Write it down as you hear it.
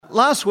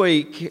Last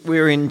week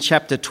we were in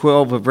chapter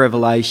 12 of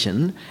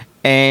Revelation,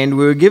 and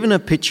we were given a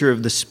picture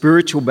of the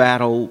spiritual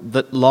battle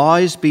that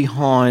lies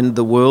behind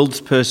the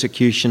world's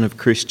persecution of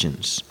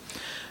Christians.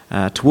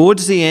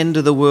 Towards the end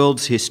of the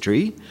world's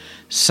history,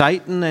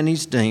 Satan and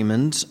his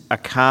demons are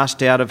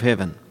cast out of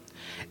heaven.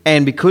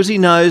 And because he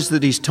knows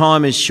that his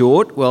time is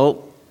short,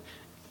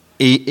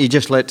 he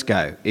just lets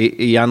go.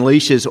 He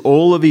unleashes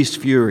all of his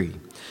fury.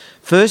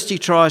 First, he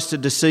tries to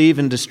deceive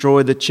and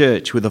destroy the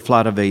church with a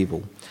flood of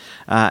evil.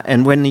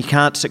 And when he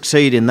can't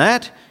succeed in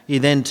that, he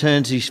then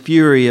turns his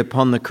fury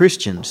upon the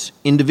Christians,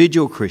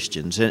 individual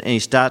Christians, and he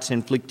starts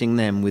inflicting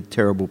them with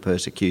terrible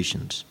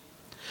persecutions.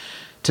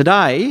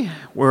 Today,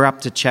 we're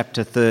up to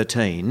chapter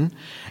 13,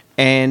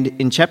 and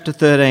in chapter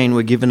 13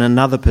 we're given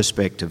another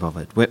perspective of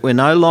it. We're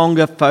no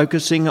longer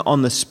focusing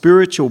on the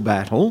spiritual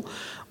battle,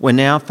 we're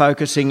now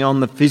focusing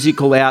on the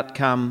physical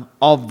outcome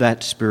of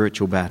that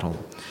spiritual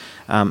battle.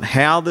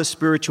 How the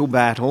spiritual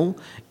battle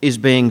is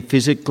being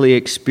physically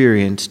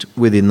experienced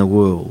within the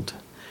world.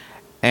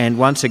 And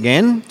once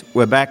again,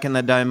 we're back in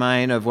the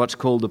domain of what's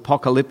called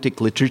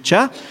apocalyptic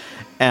literature,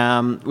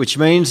 which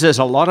means there's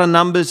a lot of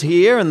numbers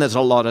here and there's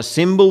a lot of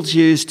symbols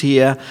used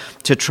here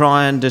to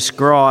try and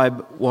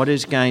describe what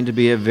is going to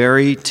be a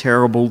very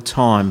terrible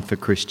time for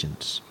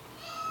Christians.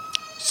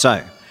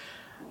 So,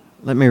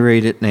 let me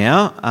read it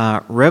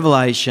now.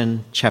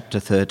 Revelation chapter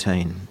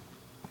 13.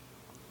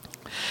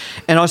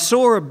 And I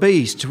saw a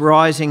beast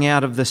rising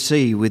out of the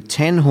sea with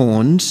 10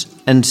 horns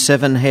and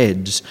 7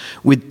 heads,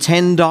 with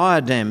 10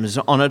 diadems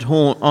on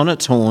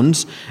its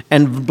horns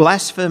and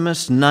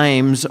blasphemous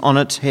names on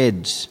its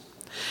heads.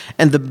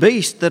 And the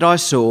beast that I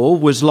saw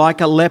was like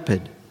a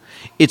leopard.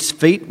 Its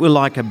feet were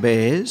like a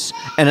bear's,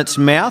 and its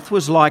mouth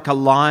was like a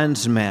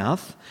lion's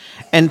mouth.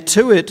 And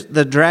to it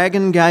the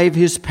dragon gave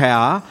his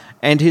power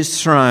and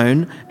his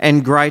throne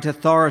and great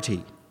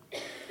authority.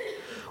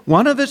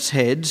 One of its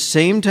heads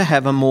seemed to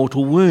have a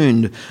mortal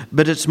wound,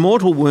 but its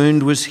mortal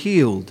wound was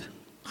healed.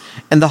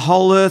 And the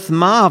whole earth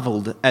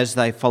marvelled as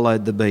they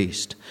followed the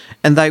beast.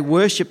 And they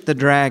worshipped the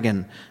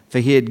dragon, for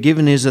he had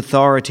given his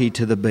authority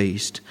to the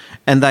beast.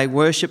 And they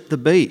worshipped the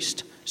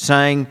beast,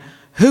 saying,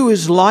 "Who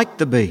is like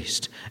the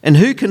beast, and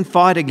who can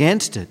fight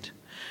against it?"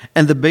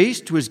 And the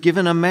beast was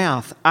given a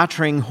mouth,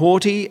 uttering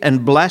haughty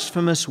and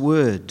blasphemous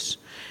words.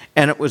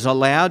 And it was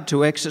allowed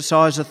to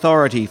exercise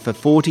authority for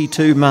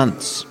 42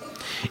 months.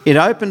 It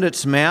opened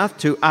its mouth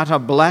to utter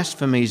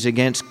blasphemies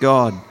against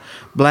God,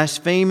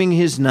 blaspheming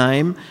his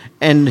name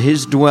and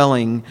his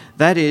dwelling,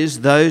 that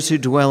is, those who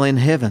dwell in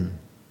heaven.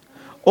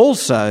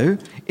 Also,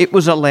 it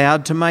was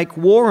allowed to make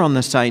war on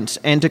the saints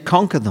and to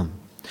conquer them.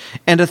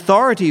 And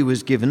authority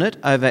was given it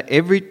over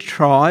every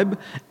tribe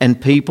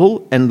and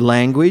people and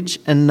language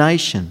and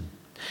nation.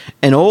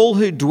 And all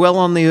who dwell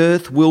on the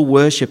earth will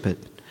worship it.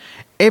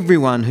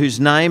 Everyone whose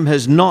name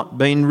has not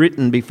been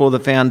written before the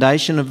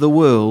foundation of the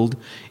world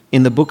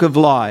in the book of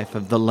life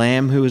of the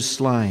Lamb who is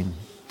slain.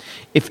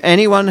 If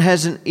anyone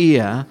has an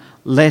ear,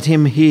 let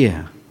him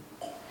hear.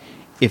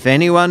 If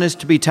anyone is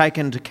to be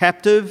taken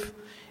captive,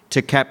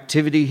 to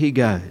captivity he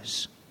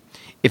goes.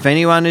 If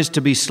anyone is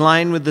to be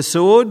slain with the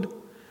sword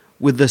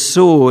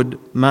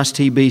must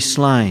he be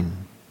slain.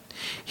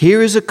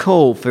 Here is a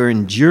call for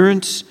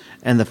endurance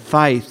and the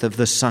faith of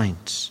the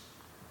saints.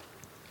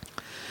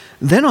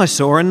 Then I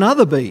saw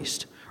another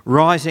beast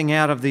rising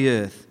out of the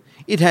earth.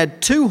 It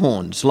had 2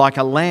 horns like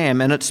a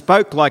lamb, and it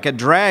spoke like a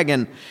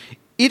dragon.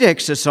 It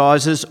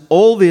exercises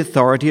all the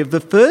authority of the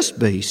first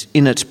beast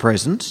in its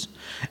presence,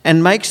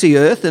 and makes the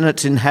earth and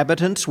its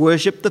inhabitants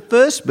worship the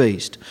first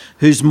beast,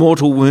 whose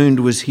mortal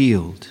wound was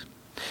healed.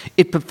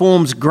 It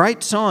performs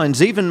great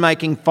signs, even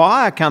making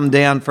fire come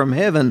down from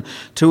heaven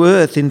to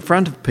earth in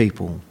front of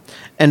people.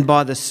 And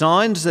by the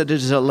signs that it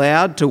is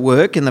allowed to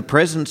work in the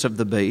presence of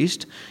the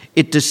beast,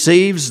 it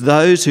deceives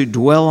those who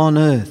dwell on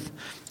earth,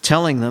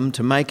 telling them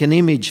to make an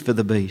image for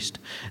the beast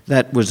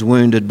that was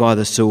wounded by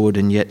the sword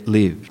and yet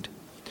lived.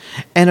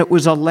 And it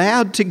was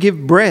allowed to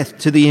give breath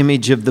to the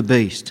image of the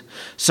beast,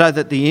 so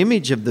that the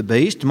image of the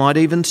beast might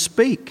even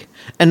speak,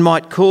 and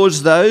might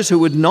cause those who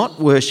would not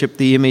worship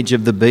the image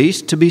of the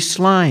beast to be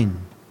slain.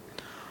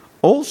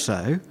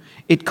 Also,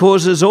 it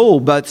causes all,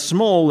 both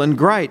small and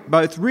great,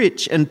 both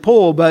rich and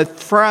poor,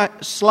 both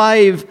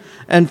slave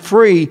and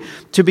free,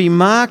 to be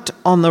marked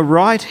on the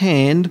right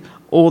hand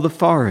or the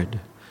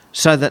forehead,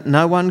 so that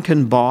no one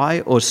can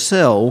buy or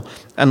sell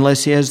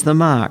unless he has the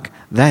mark,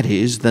 that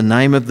is, the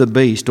name of the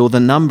beast or the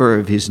number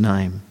of his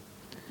name.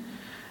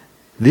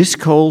 This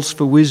calls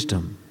for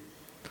wisdom.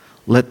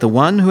 Let the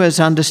one who has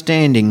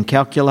understanding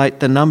calculate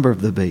the number of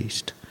the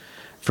beast,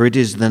 for it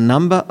is the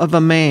number of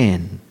a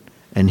man,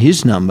 and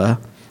his number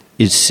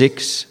is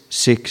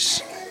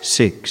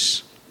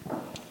 666.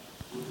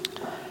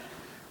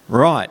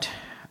 Right,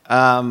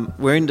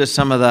 we're into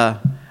some of the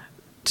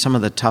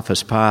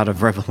toughest part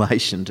of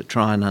Revelation to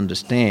try and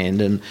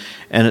understand, and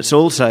it's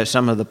also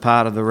some of the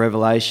part of the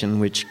Revelation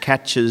which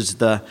catches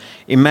the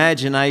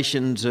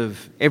imaginations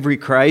of every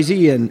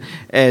crazy and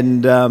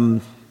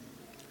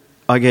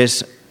I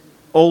guess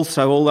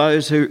also all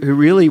those who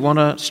really want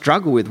to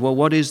struggle with, well,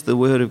 what is the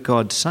Word of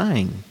God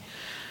saying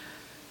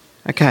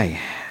Okay,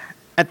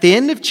 at the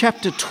end of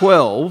chapter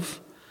 12,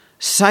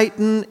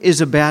 Satan is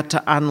about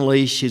to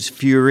unleash his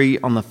fury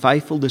on the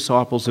faithful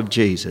disciples of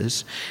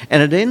Jesus,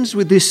 and it ends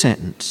with this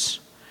sentence,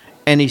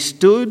 "And he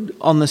stood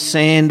on the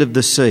sand of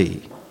the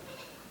sea."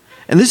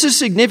 And this is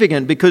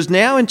significant because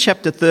now in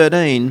chapter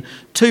 13,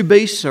 two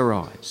beasts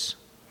arise,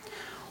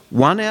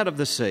 one out of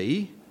the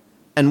sea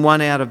and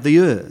one out of the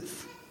earth.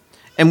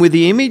 And with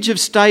the image of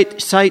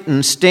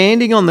Satan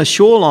standing on the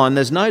shoreline,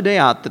 there's no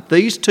doubt that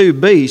these two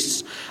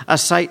beasts are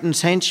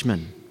Satan's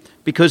henchmen,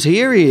 because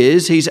here he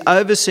is, he's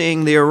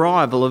overseeing the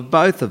arrival of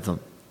both of them.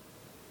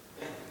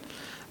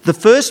 The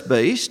first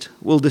beast,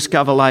 we'll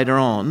discover later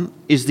on,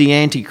 is the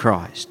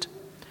Antichrist,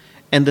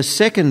 and the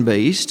second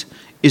beast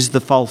is the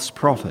false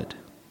prophet.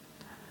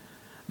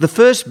 The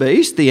first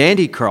beast, the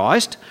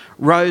Antichrist,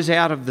 rose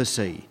out of the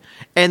sea.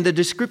 And the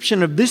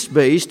description of this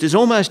beast is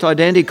almost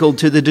identical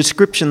to the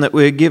description that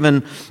we're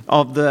given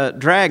of the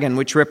dragon,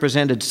 which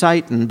represented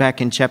Satan back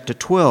in chapter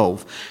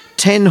 12.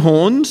 10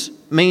 horns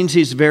means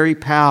he's very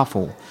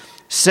powerful.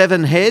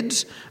 7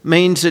 heads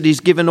means that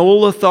he's given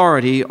all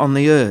authority on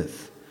the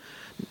earth.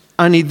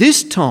 Only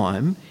this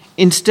time,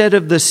 instead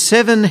of the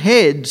 7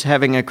 heads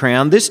having a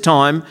crown, this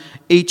time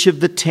each of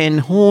the 10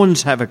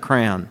 horns have a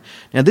crown.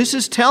 Now this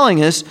is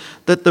telling us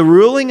that the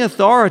ruling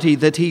authority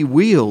that he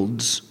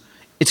wields,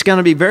 it's going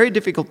to be very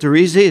difficult to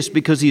resist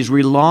because he's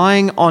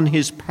relying on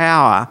his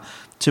power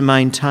to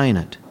maintain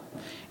it.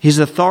 His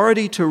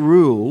authority to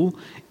rule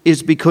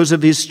is because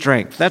of his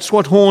strength. That's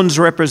what horns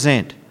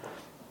represent.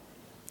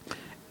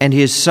 And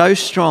he is so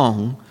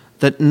strong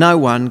that no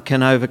one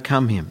can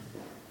overcome him.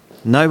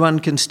 No one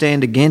can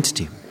stand against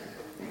him.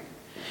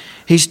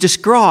 He's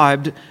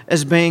described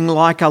as being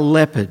like a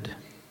leopard.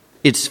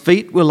 Its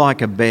feet were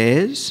like a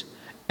bear's,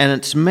 and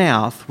its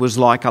mouth was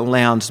like a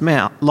lion's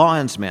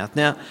mouth.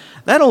 Now,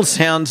 that all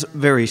sounds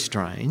very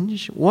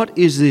strange. What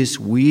is this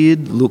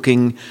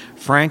weird-looking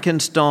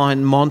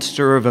Frankenstein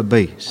monster of a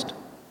beast?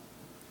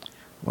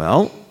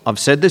 Well, I've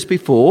said this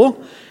before,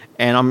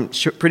 and I'm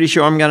pretty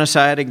sure I'm going to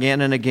say it again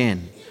and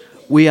again.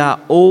 We are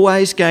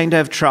always going to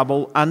have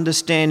trouble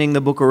understanding the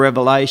book of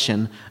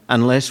Revelation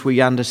unless we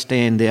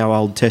understand our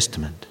Old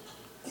Testament.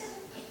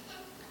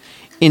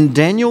 In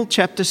Daniel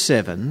chapter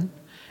 7,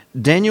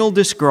 Daniel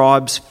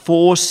describes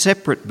 4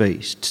 separate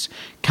beasts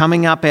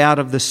coming up out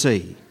of the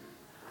sea.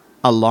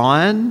 A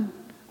lion,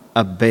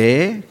 a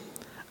bear,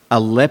 a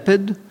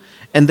leopard,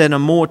 and then a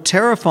more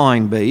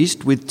terrifying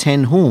beast with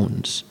 10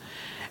 horns.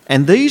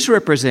 And these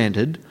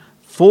represented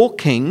 4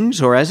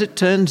 kings, or as it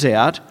turns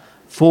out,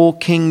 4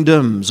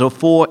 kingdoms or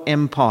 4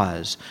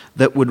 empires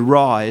that would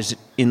rise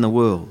in the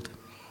world.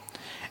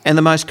 And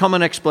the most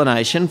common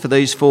explanation for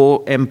these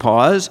 4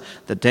 empires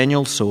that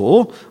Daniel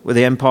saw were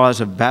the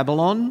empires of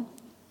Babylon,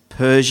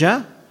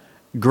 Persia,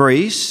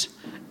 Greece,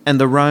 and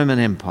the Roman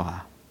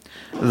Empire.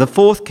 The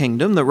 4th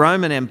kingdom, the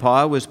Roman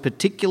Empire, was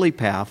particularly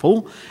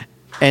powerful,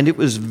 and it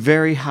was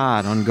very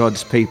hard on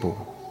God's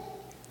people.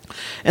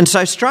 And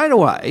so straight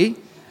away,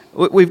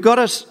 we've got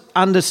to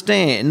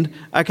understand,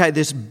 okay,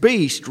 this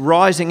beast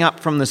rising up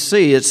from the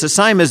sea, it's the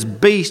same as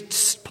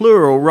beasts,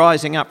 plural,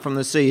 rising up from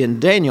the sea in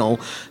Daniel.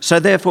 So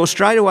therefore,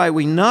 straight away,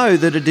 we know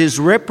that it is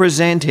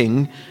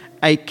representing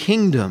a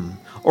kingdom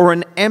or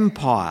an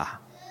empire.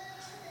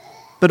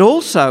 But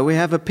also, we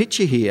have a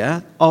picture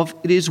here of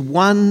it is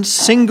one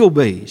single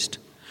beast.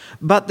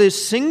 But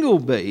this single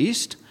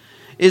beast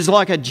is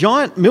like a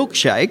giant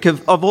milkshake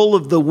of all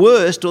of the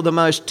worst or the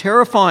most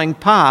terrifying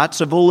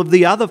parts of all of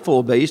the other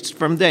 4 beasts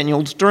from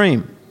Daniel's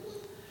dream.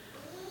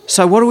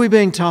 So what are we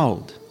being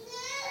told?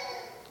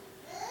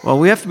 Well,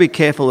 we have to be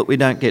careful that we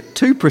don't get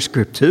too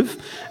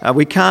prescriptive.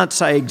 We can't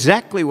say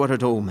exactly what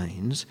it all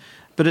means,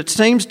 but it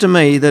seems to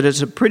me that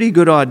it's a pretty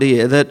good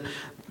idea that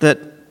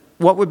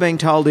what we're being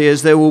told here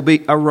is there will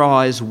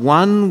arise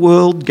one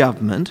world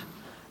government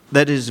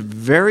that is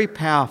very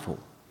powerful.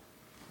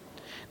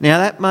 Now,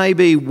 that may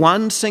be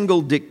one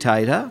single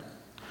dictator,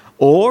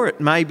 or it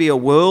may be a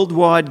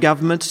worldwide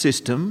government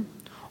system,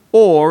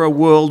 or a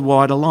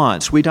worldwide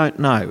alliance. We don't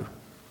know.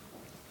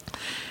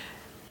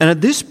 And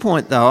at this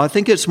point, though, I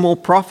think it's more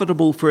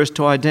profitable for us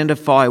to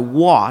identify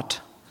what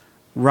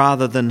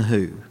rather than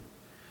who.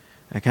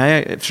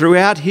 Okay,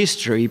 throughout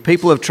history,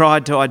 people have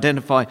tried to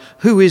identify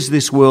who is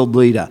this world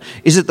leader.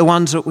 Is it the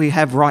ones that we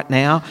have right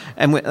now?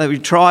 And we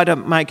try to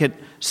make it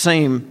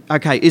seem,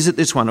 okay, is it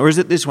this one, or is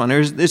it this one, or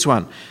is it this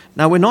one?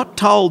 No, we're not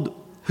told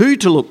who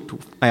to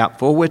look out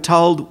for, we're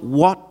told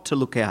what to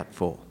look out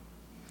for.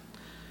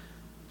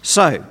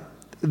 So,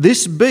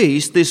 this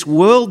beast, this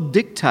world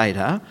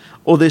dictator,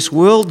 or this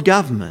world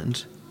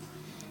government,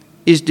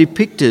 is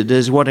depicted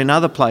as what in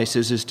other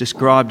places is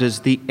described as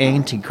the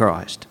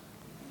Antichrist.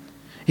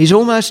 He's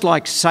almost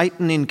like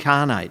Satan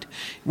incarnate.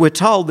 We're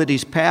told that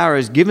his power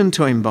is given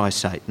to him by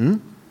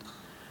Satan,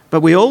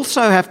 but we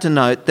also have to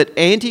note that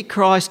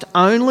Antichrist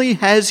only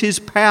has his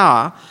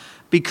power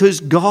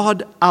because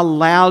God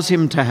allows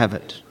him to have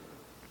it,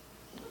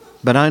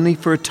 but only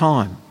for a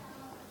time.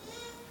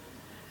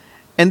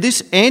 And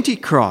this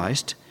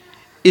Antichrist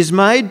is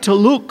made to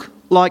look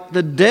like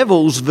the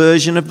devil's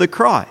version of the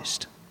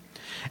Christ.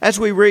 As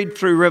we read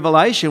through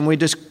Revelation, we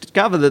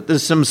discover that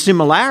there's some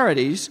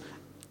similarities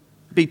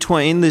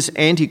between this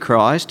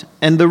Antichrist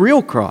and the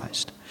real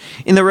Christ.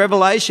 In the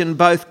Revelation,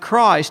 both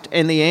Christ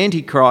and the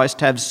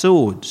Antichrist have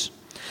swords.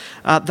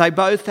 They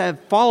both have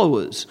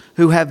followers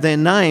who have their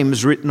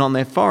names written on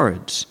their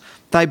foreheads.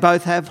 They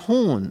both have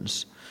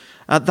horns.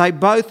 They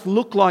both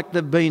look like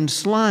they've been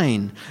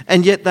slain,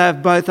 and yet they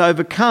have both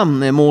overcome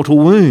their mortal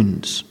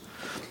wounds.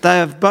 They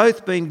have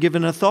both been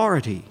given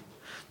authority.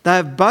 They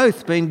have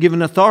both been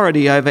given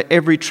authority over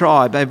every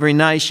tribe, every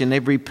nation,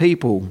 every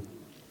people,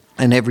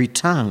 and every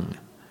tongue.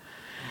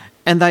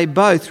 And they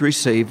both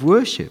receive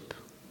worship.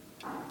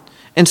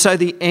 And so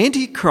the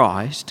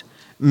Antichrist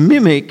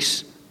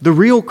mimics the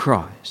real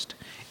Christ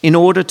in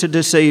order to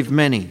deceive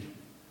many.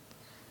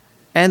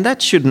 And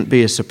that shouldn't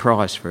be a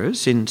surprise for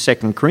us. In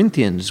 2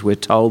 Corinthians, we're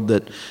told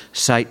that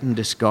Satan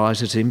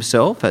disguises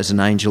himself as an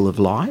angel of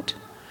light.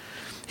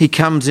 He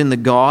comes in the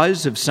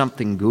guise of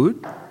something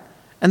good,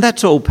 and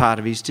that's all part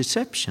of his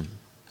deception.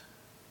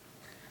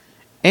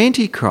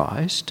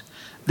 Antichrist,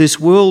 this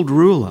world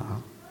ruler,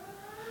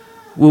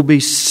 will be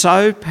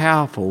so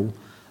powerful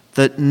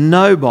that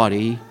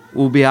nobody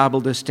will be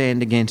able to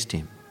stand against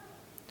him.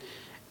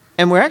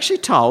 And we're actually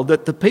told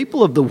that the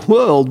people of the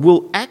world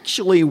will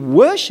actually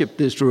worship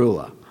this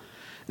ruler.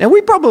 Now,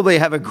 we probably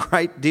have a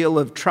great deal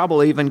of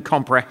trouble even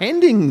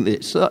comprehending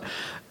this.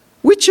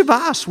 Which of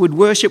us would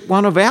worship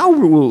one of our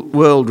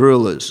world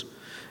rulers?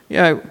 You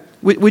know,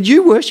 would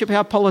you worship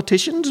our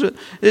politicians?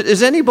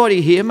 Does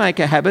anybody here make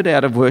a habit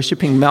out of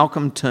worshipping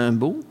Malcolm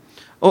Turnbull?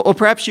 Or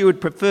perhaps you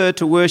would prefer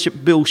to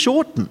worship Bill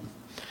Shorten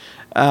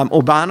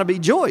or Barnaby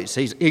Joyce.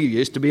 He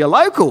used to be a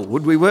local.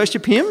 Would we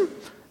worship him?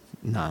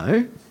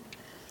 No.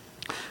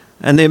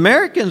 And the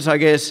Americans, I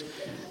guess,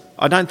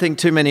 I don't think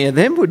too many of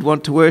them would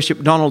want to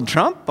worship Donald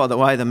Trump by the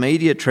way the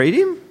media treat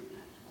him.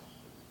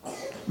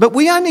 But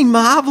we only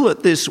marvel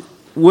at this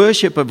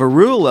worship of a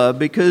ruler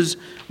because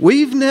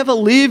we've never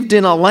lived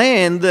in a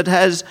land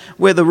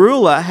where the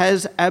ruler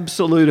has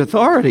absolute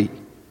authority.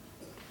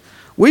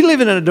 We live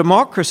in a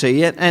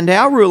democracy and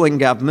our ruling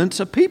governments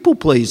are people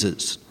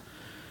pleasers.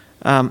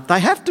 They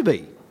have to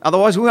be,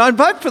 otherwise we won't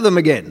vote for them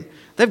again.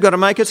 They've got to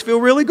make us feel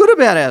really good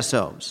about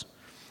ourselves.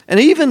 And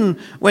even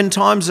when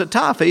times are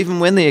tough, even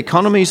when the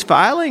economy's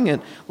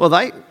failing,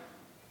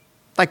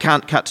 they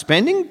can't cut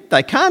spending,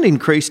 they can't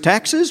increase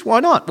taxes. Why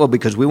not? Well,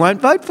 because we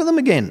won't vote for them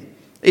again.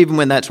 Even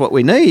when that's what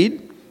we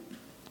need,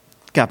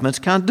 governments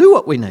can't do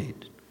what we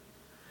need.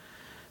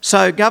 So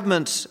our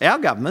governments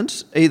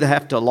either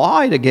have to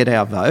lie to get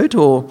our vote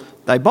or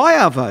they buy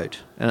our vote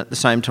and at the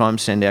same time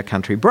send our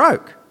country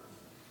broke.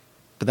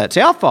 But that's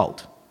our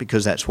fault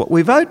because that's what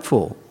we vote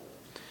for.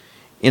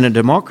 In a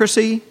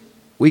democracy,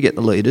 we get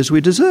the leaders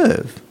we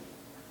deserve.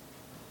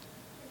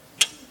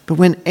 But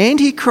when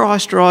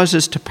Antichrist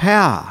rises to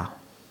power,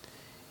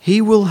 he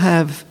will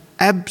have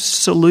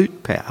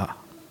absolute power.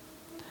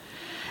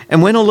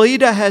 And when a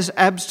leader has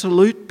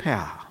absolute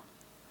power,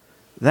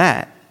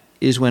 that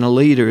is when a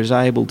leader is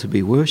able to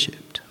be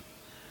worshipped.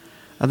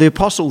 The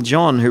Apostle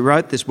John, who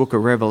wrote this book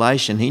of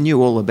Revelation, he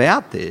knew all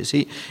about this.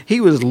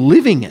 He was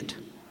living it.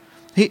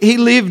 He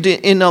lived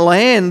in a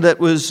land that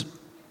was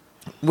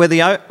where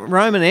the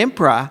Roman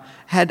emperor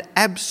had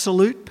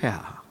absolute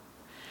power.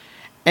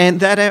 And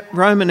that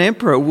Roman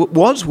emperor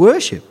was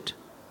worshipped.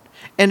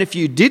 And if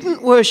you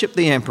didn't worship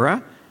the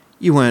emperor,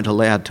 you weren't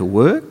allowed to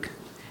work,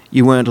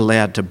 you weren't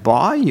allowed to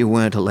buy, you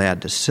weren't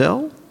allowed to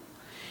sell.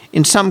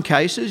 In some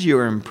cases, you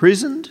were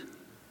imprisoned,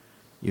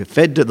 you're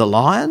fed to the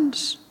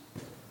lions.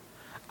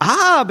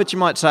 But you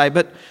might say,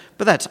 but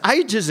that's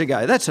ages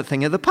ago. That's a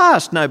thing of the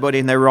past. Nobody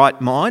in their right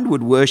mind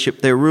would worship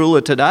their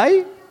ruler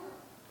today.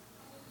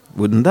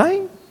 Wouldn't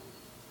they?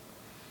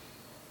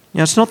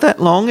 Now, it's not that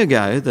long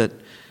ago that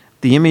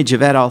the image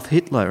of Adolf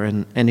Hitler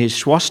and his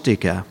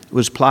swastika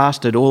was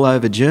plastered all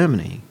over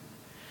Germany.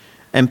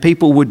 And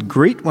people would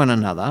greet one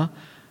another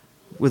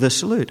with a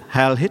salute,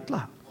 Heil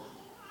Hitler.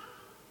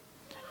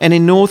 And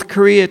in North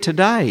Korea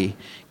today,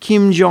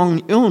 Kim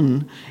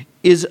Jong-un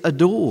is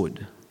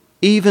adored,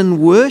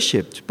 even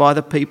worshipped by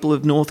the people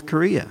of North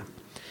Korea,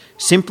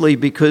 simply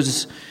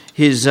because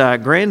his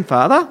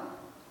grandfather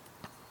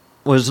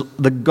was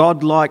the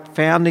godlike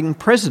founding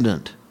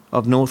president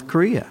of North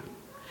Korea.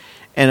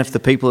 And if the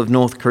people of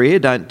North Korea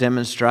don't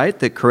demonstrate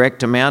the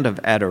correct amount of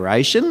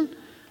adoration,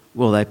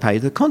 well, they pay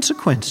the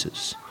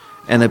consequences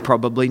and they're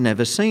probably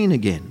never seen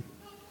again.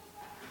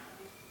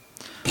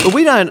 But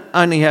we don't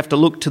only have to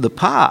look to the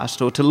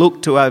past or to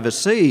look to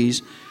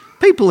overseas.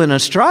 People in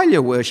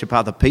Australia worship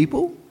other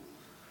people.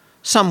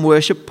 Some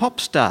worship pop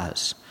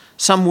stars.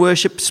 Some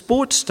worship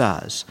sports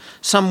stars.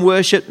 Some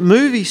worship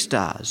movie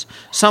stars.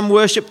 Some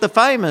worship the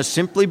famous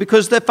simply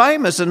because they're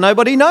famous and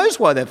nobody knows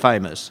why they're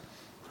famous.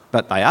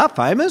 But they are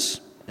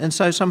famous, and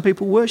so some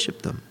people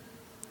worship them.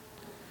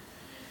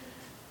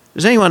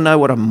 Does anyone know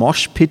what a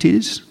mosh pit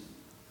is?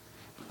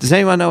 Does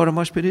anyone know what a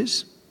mosh pit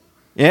is?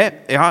 Yeah,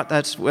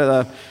 that's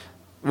where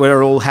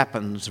it all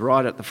happens,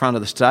 right at the front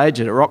of the stage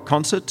at a rock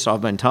concert, so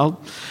I've been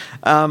told.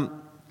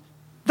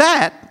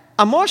 That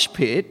A mosh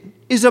pit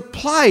is a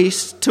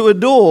place to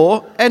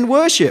adore and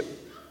worship.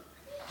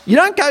 You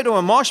don't go to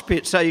a mosh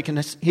pit so you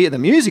can hear the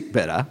music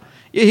better.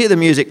 You hear the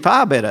music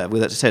far better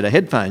with a set of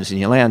headphones in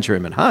your lounge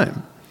room at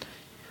home.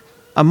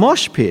 A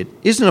mosh pit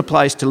isn't a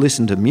place to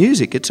listen to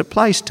music, it's a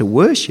place to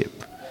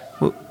worship.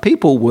 Well,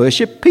 people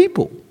worship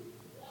people.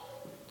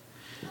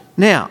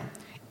 Now,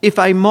 if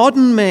a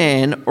modern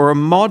man or a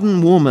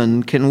modern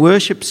woman can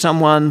worship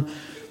someone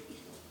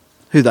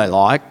who they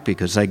like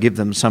because they give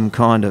them some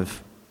kind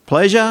of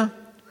pleasure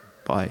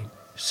by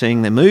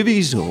seeing their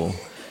movies or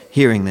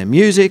hearing their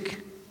music,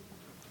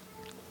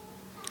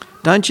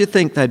 don't you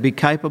think they'd be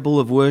capable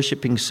of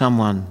worshipping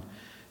someone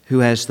who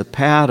has the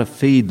power to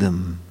feed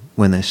them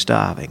when they're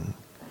starving,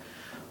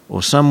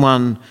 or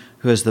someone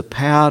who has the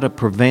power to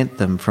prevent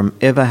them from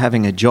ever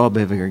having a job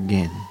ever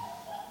again?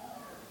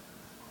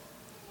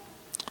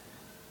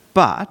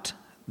 But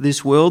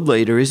this world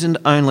leader isn't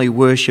only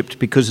worshipped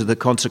because of the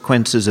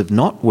consequences of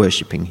not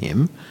worshipping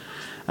him.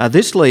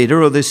 This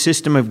leader, or this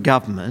system of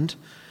government,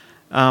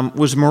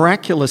 was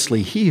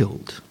miraculously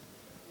healed.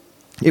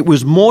 It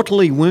was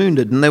mortally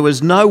wounded, and there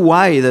was no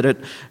way that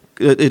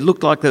it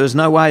looked like there was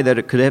no way that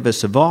it could ever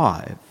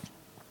survive.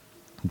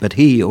 But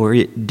he, or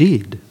it,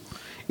 did.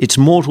 Its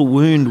mortal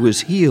wound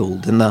was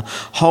healed, and the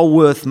whole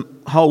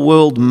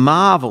world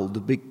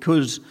marvelled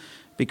because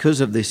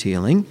of this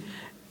healing,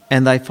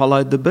 and they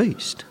followed the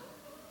beast.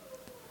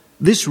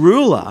 This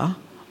ruler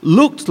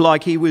looked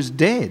like he was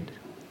dead.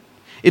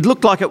 It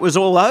looked like it was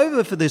all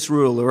over for this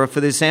ruler or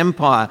for this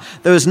empire.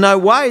 There was no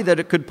way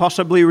that it could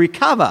possibly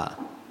recover,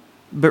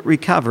 but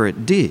recover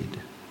it did.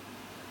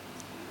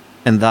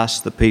 And thus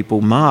the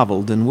people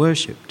marvelled and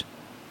worshipped.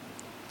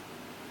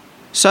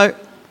 So,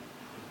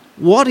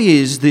 what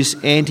is this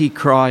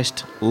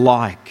Antichrist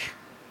like?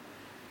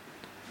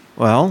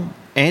 Well,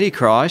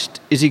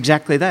 Antichrist is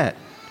exactly that.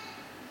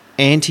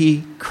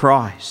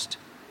 Antichrist.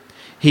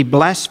 He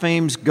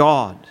blasphemes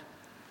God,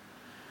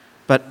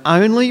 but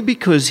only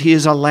because he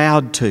is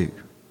allowed to.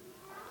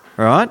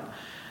 All right?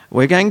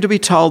 We're going to be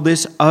told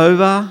this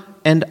over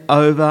and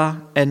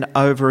over and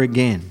over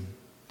again.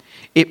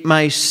 It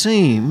may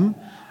seem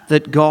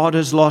that God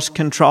has lost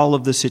control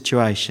of the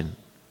situation,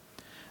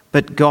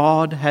 but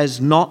God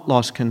has not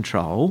lost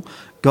control.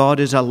 God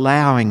is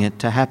allowing it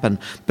to happen,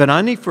 but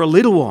only for a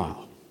little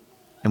while.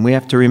 And we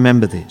have to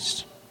remember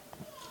this.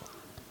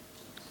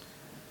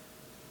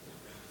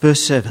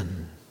 Verse 7.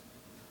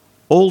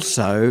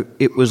 Also,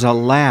 it was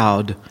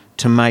allowed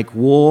to make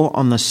war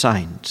on the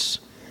saints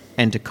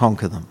and to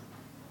conquer them.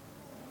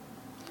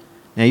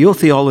 Now, your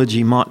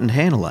theology mightn't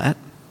handle that.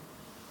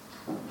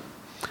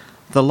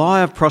 The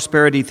lie of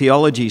prosperity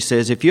theology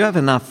says if you have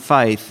enough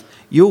faith,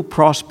 you'll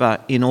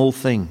prosper in all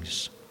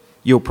things.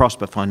 You'll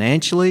prosper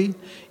financially,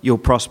 you'll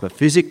prosper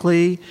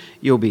physically,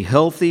 you'll be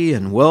healthy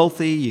and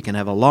wealthy, you can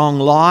have a long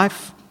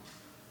life.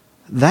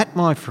 That,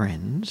 my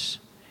friends,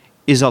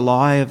 is a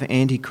lie of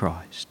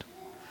Antichrist.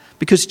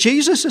 Because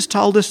Jesus has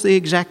told us the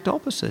exact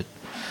opposite.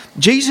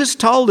 Jesus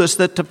told us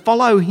that to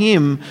follow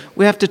him,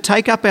 we have to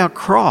take up our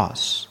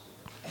cross.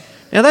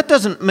 Now, that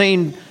doesn't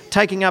mean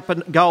taking up a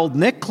gold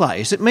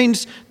necklace. It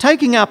means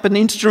taking up an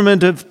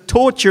instrument of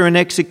torture and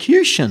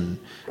execution,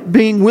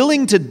 being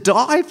willing to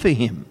die for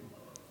him.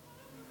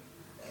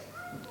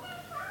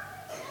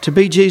 To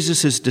be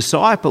Jesus'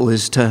 disciple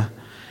is to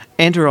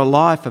enter a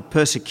life of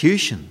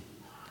persecution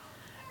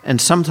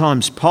and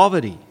sometimes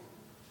poverty.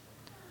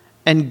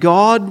 And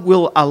God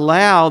will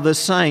allow the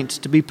saints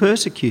to be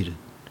persecuted,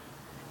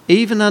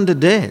 even unto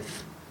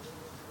death.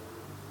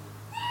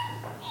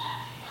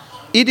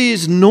 It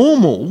is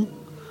normal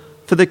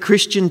for the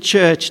Christian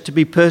church to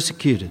be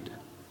persecuted.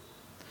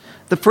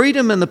 The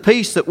freedom and the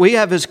peace that we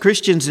have as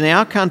Christians in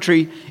our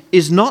country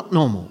is not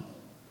normal.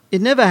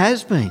 It never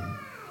has been.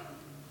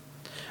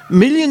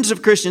 Millions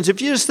of Christians,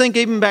 if you just think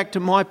even back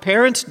to my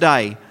parents'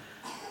 day,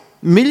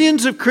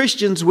 millions of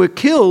Christians were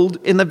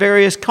killed in the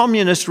various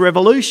communist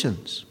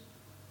revolutions.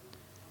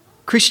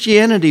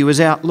 Christianity was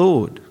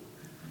outlawed.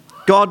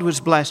 God was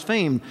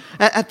blasphemed.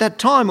 At that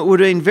time, it would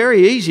have been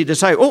very easy to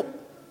say, oh,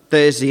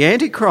 there's the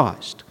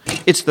Antichrist.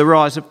 It's the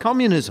rise of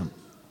communism.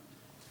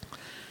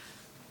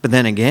 But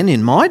then again,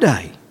 in my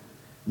day,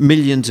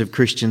 millions of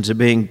Christians are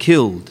being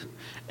killed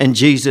and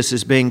Jesus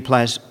is being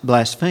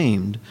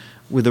blasphemed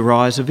with the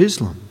rise of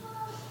Islam.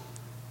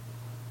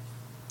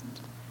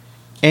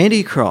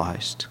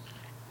 Antichrist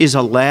is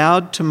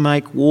allowed to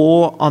make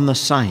war on the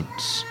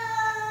saints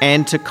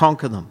and to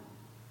conquer them.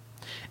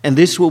 And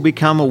this will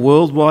become a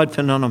worldwide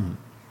phenomenon.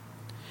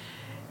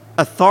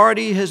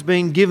 Authority has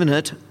been given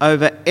it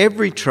over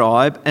every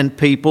tribe and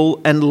people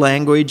and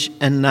language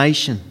and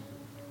nation.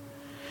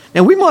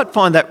 Now, we might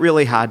find that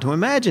really hard to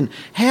imagine.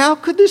 How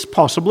could this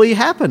possibly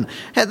happen?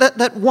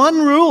 That one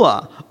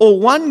ruler or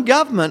one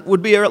government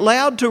would be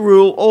allowed to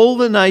rule all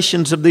the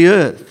nations of the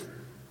earth.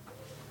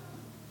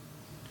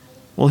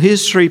 Well,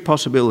 here's three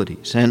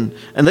possibilities, and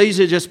these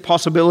are just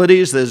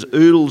possibilities. There's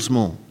oodles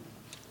more.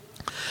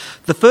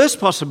 The first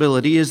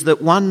possibility is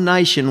that one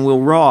nation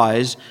will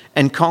rise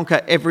and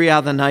conquer every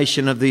other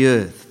nation of the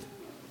earth.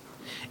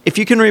 If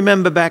you can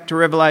remember back to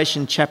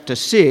Revelation chapter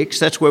 6,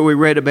 that's where we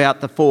read about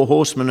the 4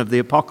 horsemen of the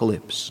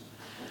apocalypse.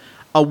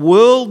 A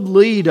world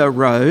leader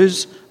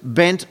rose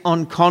bent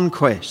on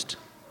conquest.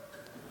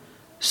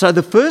 So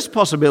the first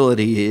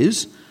possibility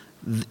is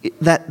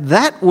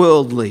that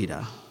world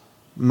leader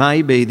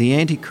may be the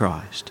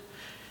Antichrist.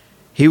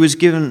 He was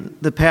given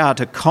the power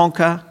to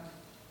conquer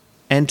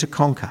and to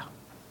conquer.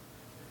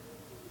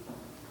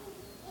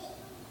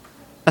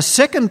 A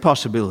second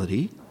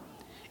possibility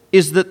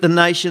is that the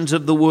nations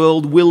of the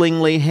world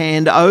willingly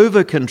hand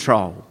over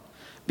control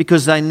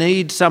because they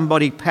need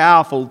somebody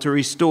powerful to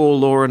restore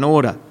law and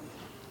order.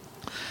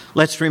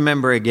 Let's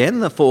remember again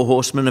the 4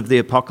 horsemen of the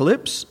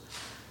apocalypse.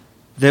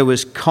 There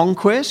was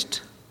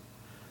conquest,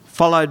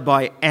 followed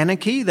by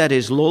anarchy, that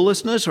is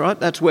lawlessness, right?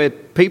 That's where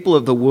people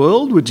of the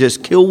world would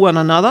just kill one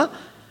another,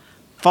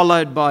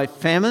 followed by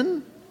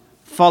famine,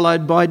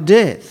 followed by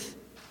death.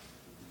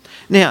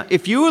 Now,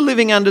 if you were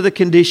living under the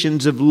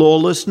conditions of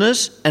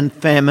lawlessness and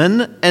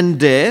famine and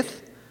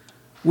death,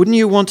 wouldn't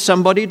you want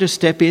somebody to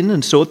step in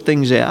and sort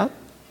things out?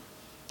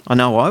 I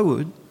know I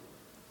would.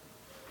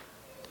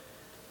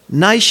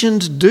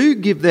 Nations do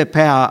give their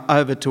power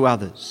over to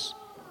others.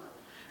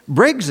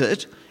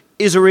 Brexit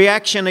is a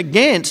reaction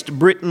against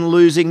Britain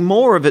losing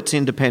more of its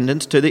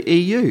independence to the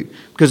EU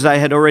because they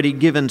had already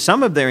given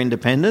some of their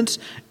independence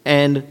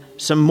and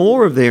some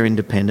more of their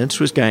independence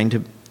was going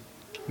to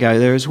go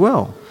there as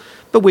well.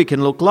 But we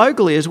can look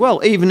locally as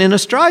well. Even in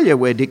Australia,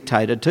 we're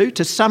dictated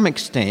to some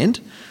extent,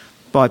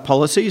 by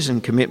policies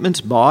and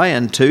commitments by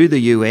and to the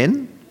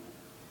UN.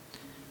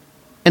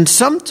 And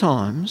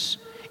sometimes,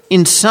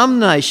 in some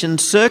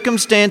nations,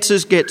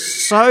 circumstances get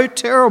so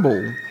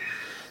terrible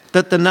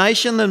that the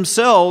nation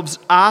themselves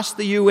ask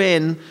the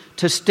UN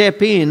to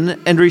step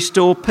in and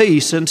restore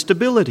peace and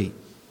stability.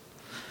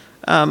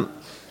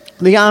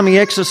 The army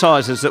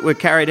exercises that were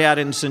carried out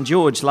in St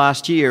George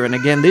last year and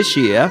again this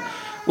year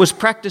was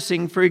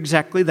practising for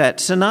exactly that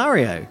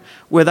scenario,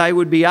 where they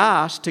would be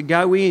asked to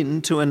go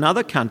into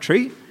another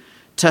country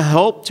to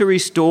help to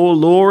restore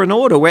law and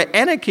order, where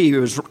anarchy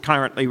was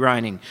currently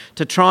reigning,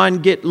 to try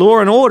and get law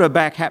and order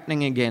back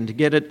happening again, to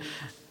get it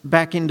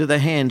back into the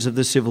hands of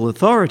the civil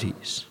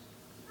authorities.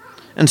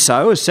 And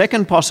so a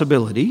second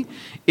possibility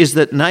is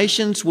that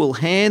nations will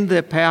hand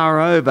their power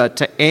over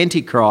to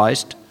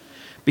Antichrist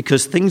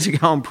because things are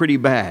going pretty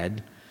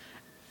bad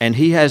and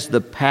he has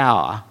the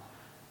power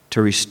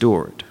to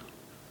restore it.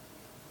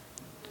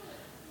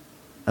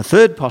 A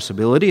third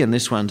possibility, and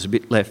this one's a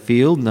bit left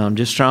field, and I'm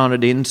just throwing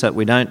it in so that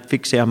we don't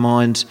fix our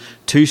minds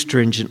too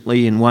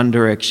stringently in one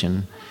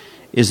direction,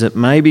 is that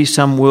maybe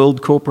some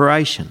world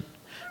corporation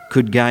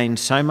could gain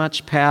so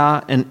much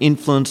power and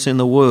influence in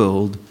the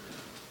world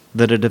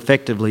that it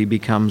effectively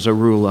becomes a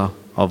ruler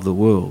of the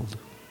world.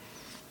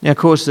 Now, of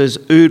course, there's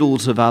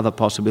oodles of other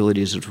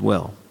possibilities as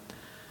well.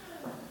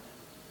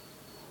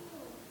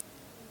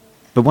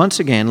 But once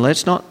again,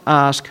 let's not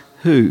ask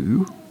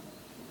who,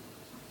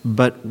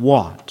 but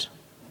what.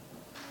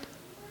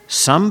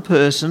 Some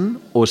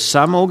person or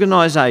some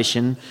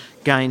organisation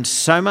gains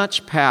so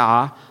much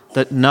power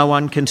that no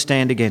one can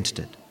stand against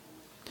it.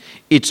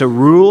 It's a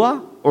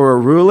ruler or a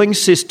ruling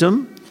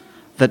system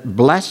that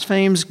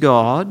blasphemes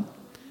God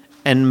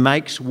and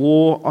makes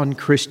war on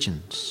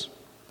Christians.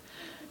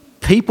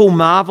 People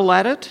marvel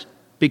at it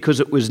because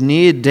it was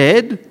near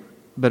dead,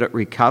 but it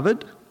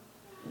recovered.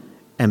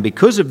 And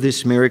because of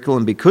this miracle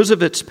and because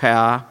of its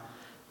power,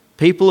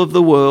 people of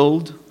the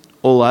world,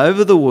 all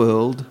over the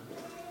world,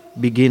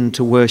 begin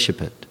to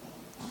worship it.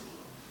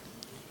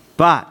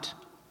 But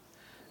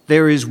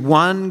there is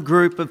one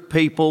group of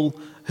people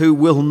who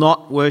will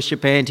not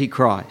worship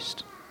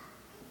Antichrist.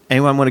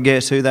 Anyone want to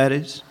guess who that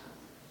is?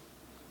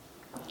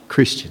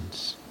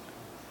 Christians.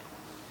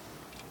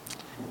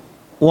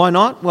 Why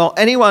not? Well,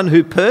 anyone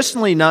who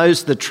personally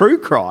knows the true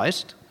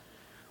Christ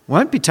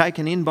won't be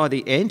taken in by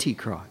the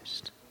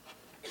Antichrist.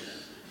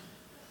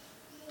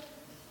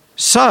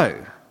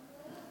 So,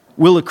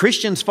 will the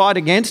Christians fight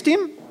against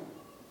him?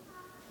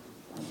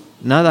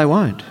 No, they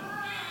won't.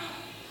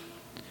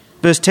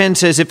 Verse 10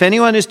 says, if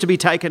anyone is to be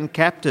taken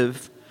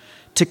captive,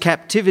 to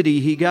captivity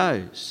he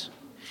goes.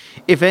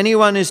 If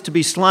anyone is to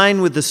be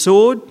slain with the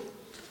sword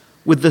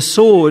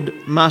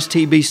must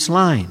he be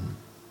slain.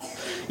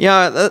 You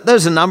know,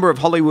 there's a number of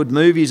Hollywood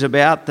movies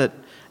about that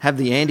have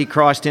the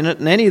Antichrist in it,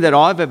 and any that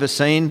I've ever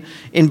seen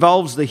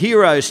involves the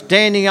hero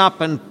standing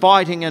up and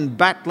fighting and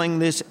battling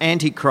this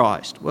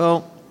Antichrist.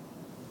 Well,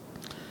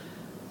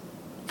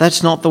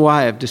 that's not the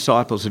way of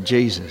disciples of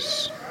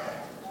Jesus.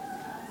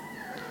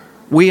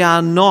 We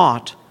are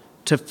not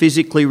to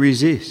physically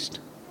resist.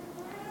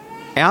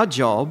 Our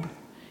job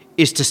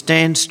is to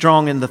stand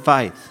strong in the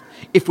faith.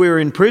 If we're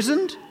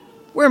imprisoned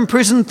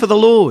for the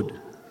Lord.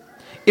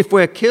 If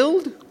we're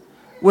killed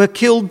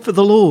for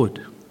the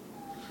Lord.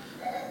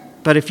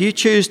 But if you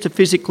choose to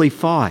physically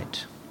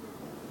fight,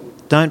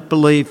 don't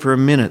believe for a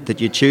minute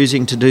that you're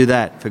choosing to do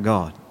that for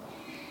God.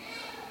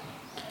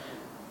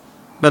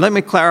 But let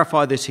me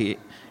clarify this here.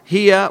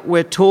 Here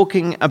we're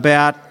talking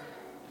about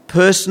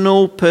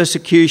personal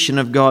persecution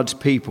of God's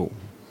people.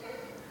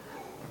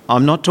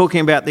 I'm not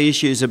talking about the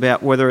issues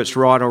about whether it's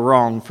right or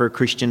wrong for a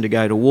Christian to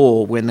go to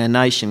war when their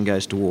nation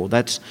goes to war.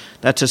 That's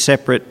a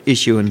separate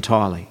issue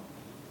entirely.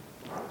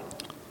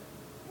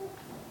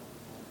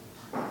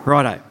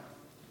 Righto.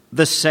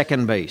 The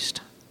second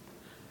beast.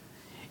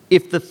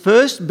 If the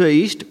first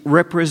beast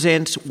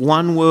represents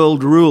one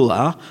world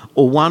ruler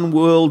or one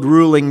world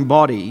ruling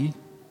body,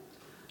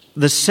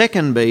 the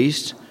second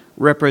beast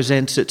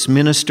represents its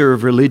minister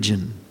of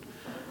religion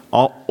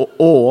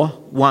or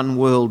one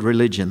world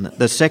religion.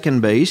 The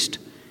second beast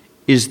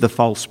is the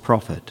false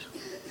prophet.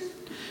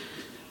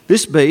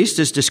 This beast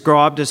is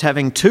described as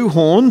having two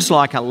horns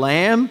like a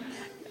lamb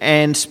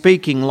and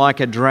speaking like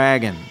a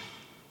dragon.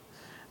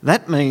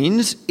 That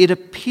means it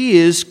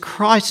appears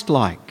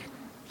Christ-like.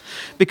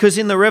 Because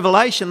in the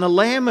Revelation, the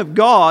Lamb of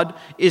God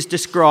is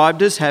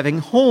described as having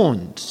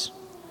horns.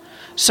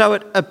 So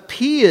it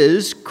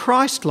appears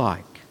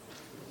Christ-like.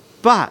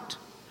 But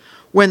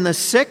when the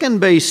second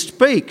beast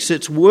speaks,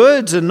 its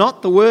words are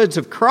not the words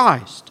of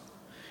Christ.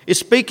 It's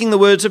speaking the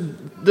words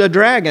of the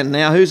dragon.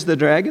 Now, who's the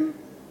dragon?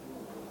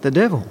 The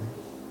devil.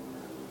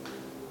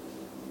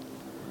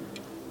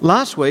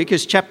 Last week,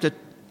 as chapter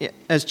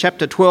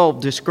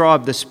 12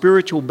 described the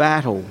spiritual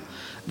battle,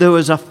 there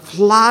was a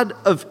flood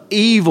of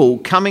evil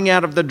coming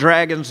out of the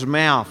dragon's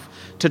mouth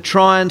to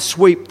try and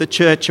sweep the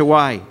church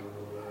away.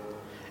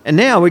 And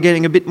now we're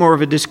getting a bit more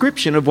of a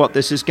description of what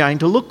this is going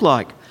to look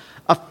like.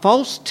 A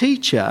false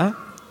teacher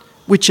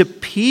which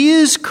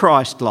appears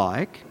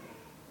Christ-like,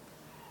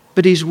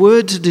 but his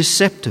words are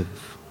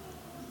deceptive.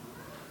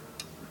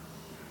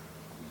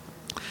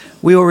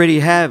 We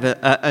already have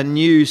a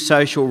new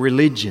social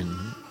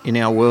religion in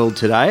our world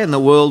today, and the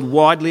world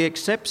widely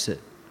accepts it.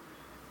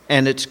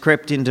 And it's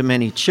crept into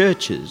many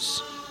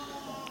churches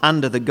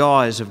under the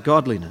guise of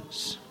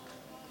godliness.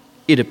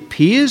 It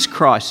appears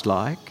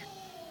Christ-like,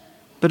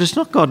 but it's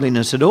not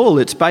godliness at all.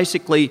 It's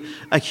basically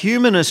a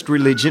humanist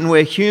religion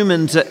where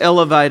humans are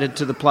elevated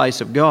to the place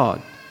of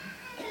God.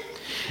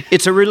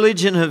 It's a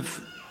religion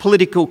of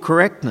political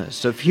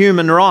correctness, of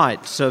human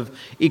rights, of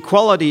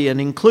equality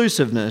and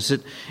inclusiveness.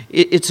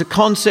 It's a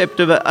concept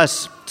of a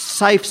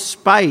safe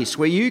space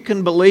where you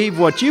can believe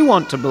what you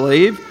want to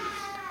believe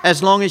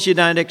as long as you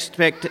don't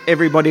expect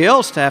everybody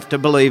else to have to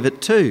believe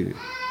it too.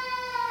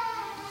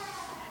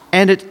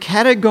 And it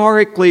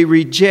categorically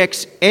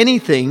rejects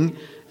anything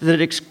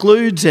that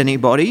excludes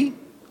anybody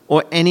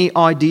or any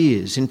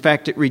ideas. In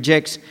fact, it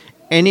rejects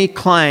any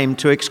claim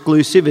to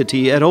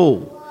exclusivity at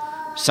all,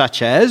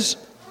 such as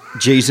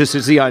Jesus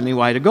is the only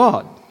way to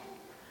God.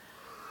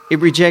 It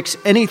rejects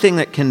anything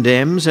that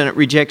condemns, and it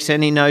rejects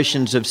any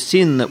notions of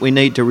sin that we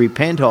need to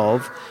repent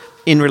of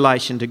in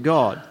relation to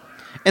God.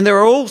 And there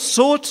are all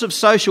sorts of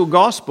social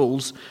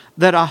gospels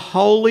that are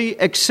wholly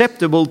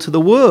acceptable to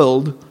the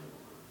world,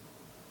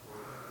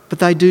 but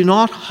they do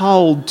not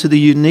hold to the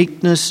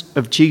uniqueness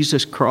of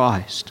Jesus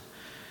Christ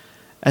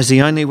as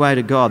the only way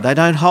to God. They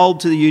don't hold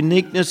to the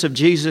uniqueness of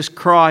Jesus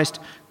Christ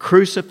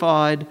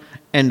crucified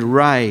and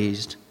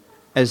raised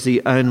as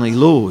the only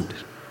Lord.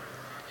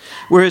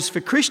 Whereas for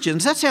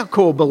Christians, that's our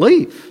core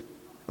belief,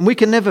 and we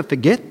can never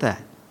forget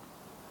that.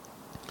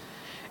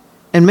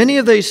 And many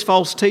of these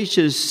false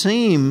teachers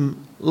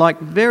seem like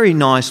very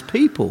nice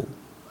people.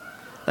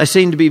 They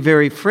seem to be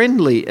very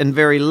friendly and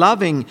very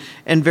loving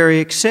and very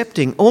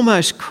accepting,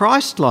 almost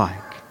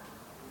Christ-like.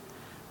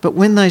 But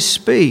when they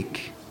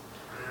speak,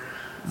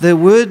 their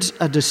words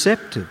are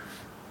deceptive.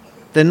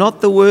 They're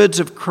not the words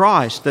of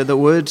Christ, they're the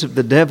words of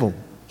the devil.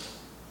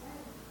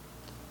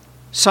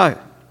 So,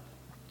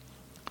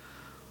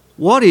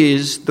 what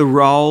is the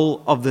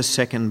role of the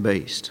second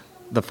beast,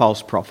 the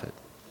false prophet?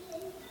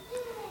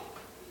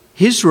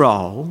 His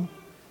role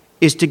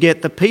is to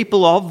get the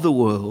people of the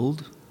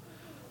world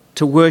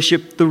to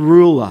worship the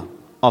ruler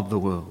of the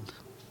world.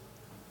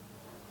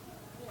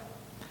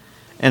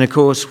 And of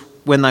course,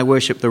 when they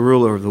worship the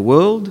ruler of the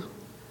world,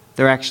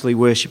 they're actually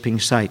worshipping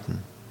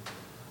Satan.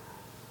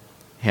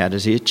 How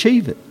does he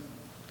achieve it?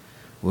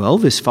 Well,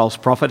 this false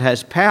prophet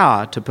has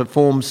power to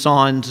perform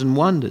signs and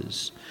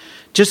wonders.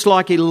 Just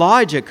like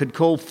Elijah could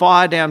call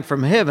fire down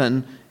from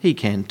heaven, he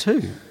can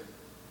too.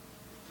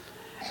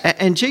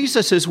 And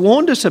Jesus has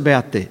warned us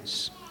about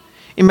this.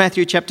 In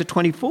Matthew chapter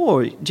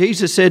 24,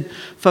 Jesus said,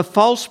 For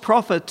false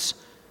Christs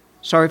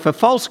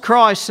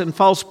and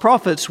false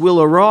prophets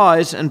will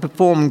arise and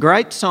perform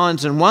great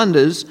signs and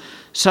wonders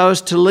so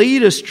as to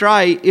lead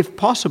astray, if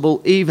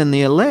possible, even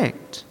the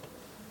elect.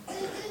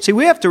 See,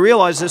 we have to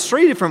realise there's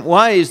three different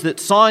ways that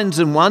signs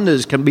and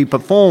wonders can be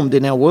performed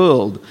in our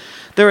world.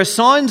 There are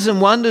signs and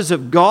wonders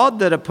of God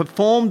that are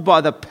performed by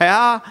the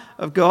power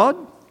of God.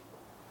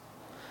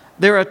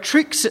 There are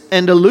tricks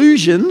and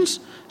illusions,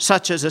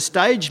 such as a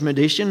stage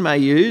magician may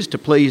use to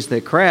please their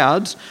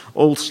crowds,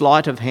 all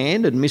sleight of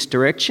hand and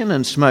misdirection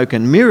and smoke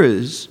and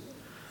mirrors.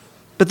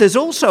 But there's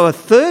also a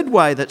third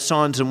way that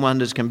signs and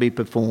wonders can be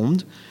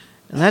performed,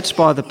 and that's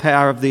by the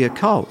power of the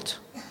occult.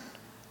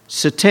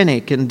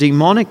 Satanic and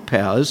demonic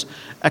powers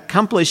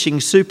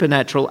accomplishing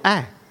supernatural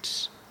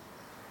acts.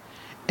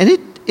 And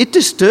it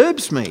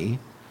disturbs me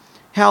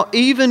how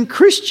even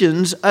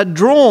Christians are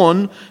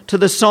drawn to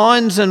the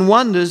signs and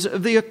wonders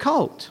of the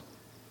occult.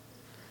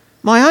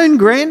 My own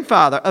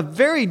grandfather, a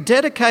very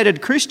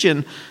dedicated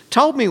Christian,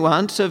 told me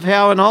once of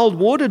how an old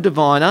water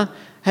diviner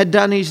had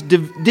done his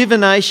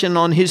divination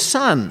on his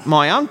son,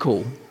 my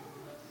uncle,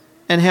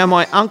 and how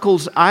my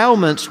uncle's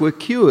ailments were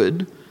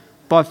cured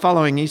by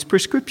following his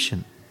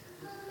prescription.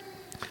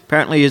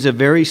 Apparently he was a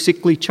very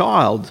sickly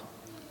child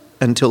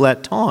until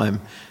that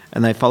time,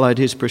 and they followed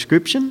his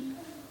prescription,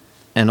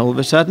 and all of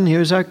a sudden he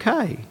was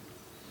okay.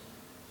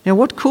 Now,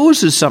 what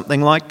causes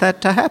something like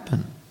that to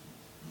happen?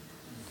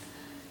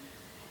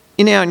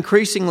 In our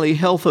increasingly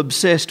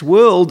health-obsessed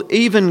world,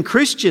 even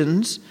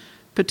Christians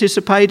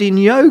participate in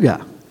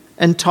yoga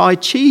and Tai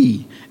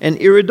Chi and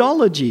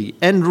iridology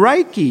and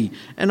Reiki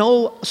and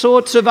all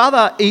sorts of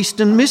other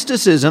Eastern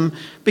mysticism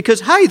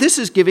because, hey, this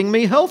is giving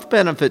me health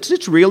benefits.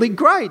 It's really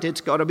great.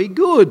 It's got to be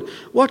good.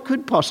 What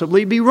could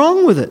possibly be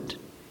wrong with it?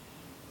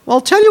 Well,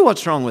 I'll tell you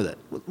what's wrong with it.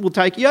 We'll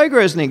take yoga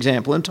as an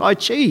example and Tai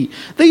Chi.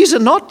 These are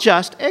not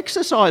just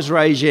exercise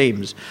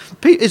regimes.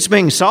 It's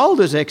being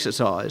sold as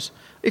exercise.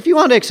 If you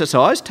want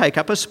exercise, take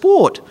up a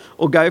sport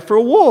or go for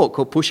a walk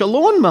or push a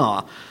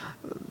lawnmower.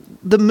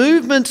 The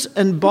movements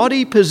and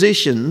body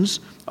positions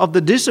of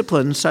the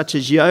disciplines such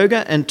as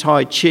yoga and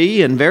Tai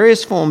Chi and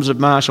various forms of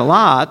martial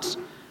arts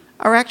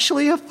are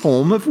actually a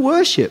form of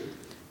worship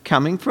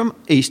coming from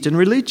Eastern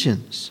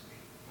religions.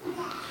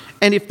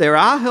 And if there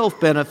are health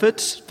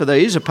benefits for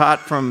these apart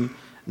from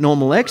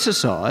normal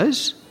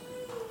exercise,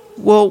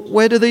 well,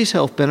 where do these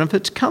health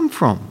benefits come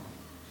from?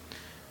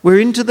 We're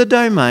into the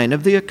domain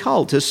of the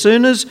occult. As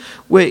soon as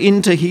we're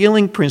into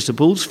healing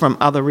principles from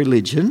other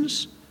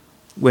religions,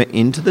 we're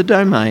into the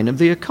domain of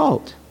the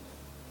occult.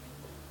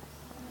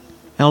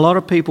 And a lot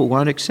of people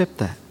won't accept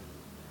that.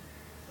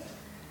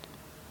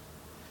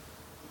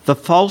 The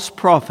false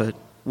prophet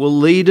will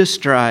lead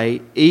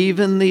astray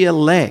even the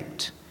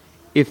elect,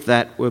 if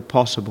that were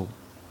possible.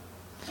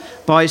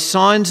 By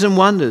signs and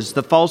wonders,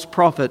 the false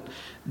prophet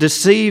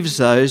deceives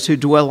those who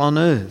dwell on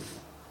earth.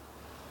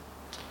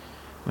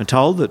 We're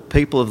told that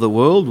people of the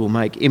world will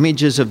make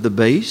images of the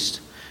beast.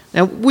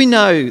 Now, we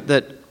know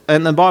that,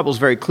 and the Bible's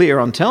very clear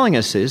on telling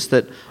us this,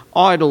 that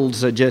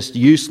idols are just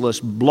useless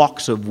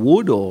blocks of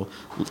wood or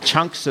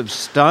chunks of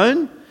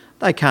stone.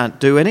 They can't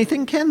do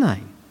anything, can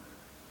they?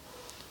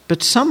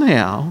 But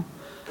somehow,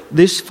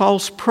 this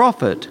false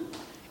prophet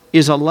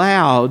is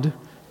allowed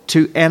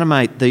to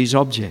animate these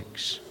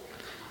objects.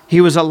 He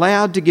was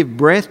allowed to give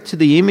breath to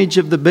the image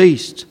of the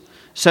beast,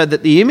 so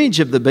that the image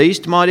of the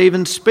beast might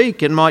even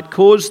speak and might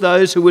cause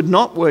those who would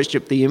not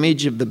worship the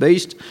image of the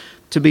beast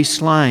to be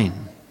slain.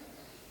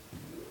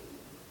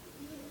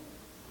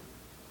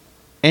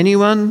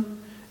 Anyone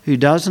who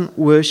doesn't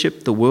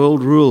worship the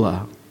world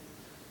ruler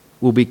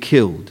will be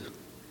killed.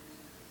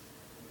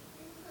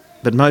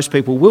 But most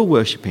people will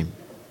worship him.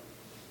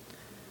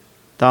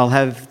 They'll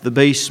have the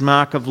beast's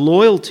mark of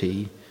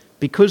loyalty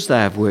because they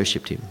have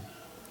worshipped him.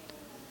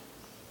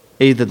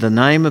 Either the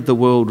name of the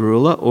world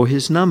ruler or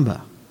his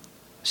number.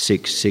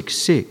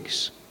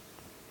 666.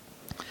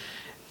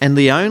 And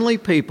the only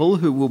people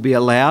who will be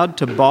allowed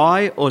to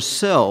buy or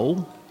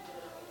sell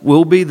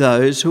will be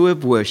those who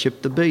have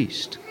worshipped the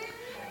beast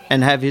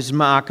and have his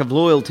mark of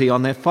loyalty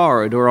on their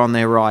forehead or on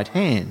their right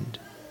hand.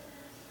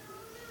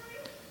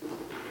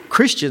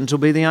 Christians will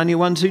be the only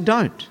ones who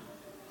don't.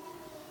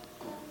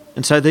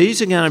 And so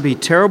these are going to be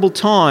terrible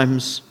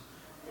times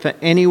for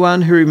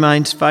anyone who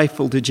remains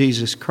faithful to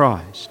Jesus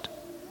Christ.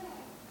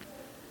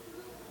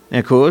 Now,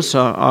 of course,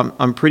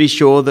 I'm pretty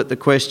sure that the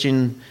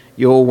question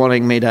you're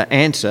wanting me to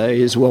answer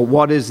is, well,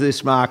 what is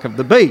this mark of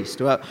the beast?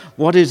 Well,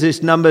 what is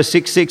this number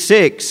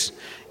 666?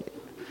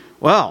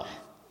 Well,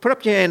 put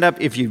up your hand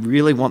up if you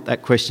really want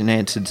that question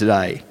answered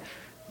today.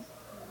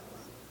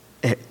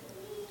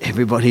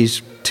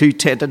 Everybody's too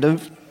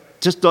tentative,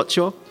 just not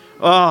sure.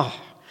 Oh,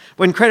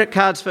 when credit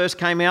cards first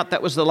came out,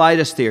 that was the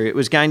latest theory. It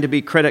was going to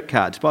be credit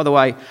cards. By the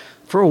way,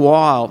 for a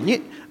while,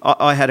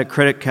 I had a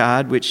credit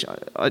card, which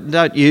I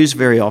don't use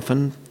very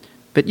often,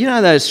 but you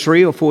know those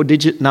 3 or 4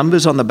 digit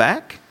numbers on the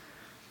back?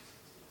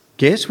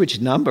 Guess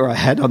which number I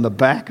had on the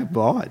back of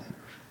mine?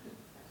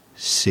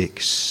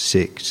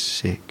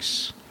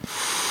 666.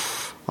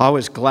 I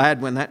was glad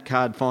when that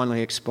card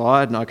finally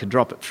expired and I could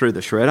drop it through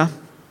the shredder.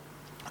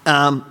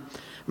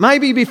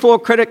 Maybe before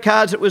credit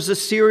cards it was the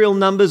serial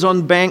numbers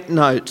on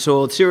banknotes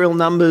or serial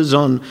numbers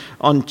on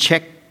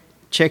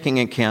checking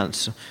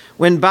accounts.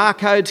 When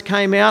barcodes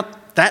came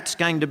out, that's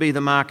going to be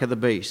the mark of the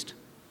beast.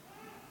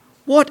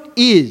 What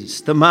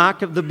is the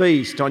mark of the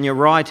beast on your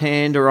right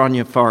hand or on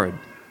your forehead?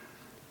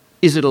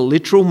 Is it a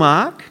literal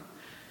mark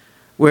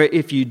where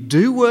if you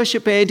do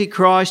worship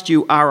Antichrist,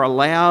 you are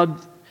allowed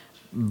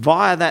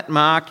via that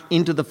mark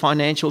into the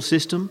financial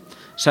system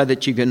so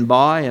that you can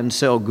buy and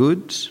sell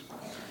goods?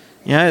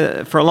 You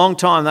know, for a long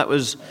time that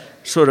was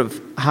sort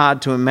of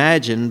hard to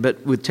imagine,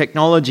 but with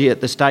technology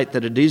at the state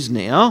that it is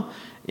now,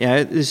 you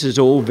know, this is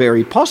all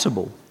very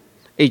possible.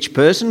 Each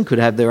person could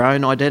have their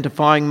own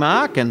identifying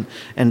mark, and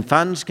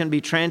funds can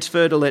be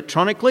transferred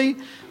electronically.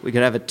 We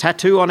could have a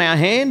tattoo on our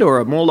hand,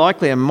 or more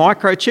likely a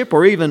microchip,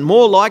 or even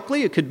more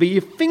likely it could be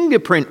your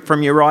fingerprint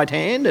from your right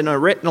hand and a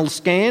retinal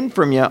scan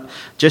from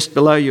just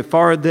below your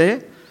forehead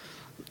there.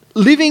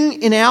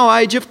 Living in our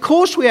age, of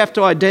course we have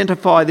to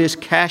identify this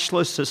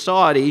cashless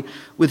society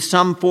with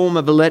some form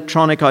of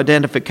electronic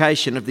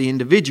identification of the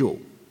individual.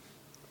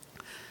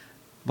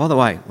 By the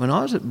way, when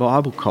I was at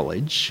Bible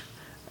college,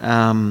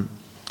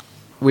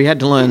 we had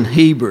to learn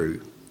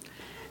Hebrew,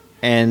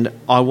 and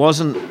I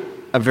wasn't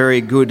a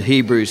very good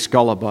Hebrew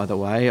scholar, by the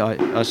way.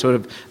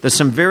 There's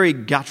some very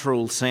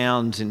guttural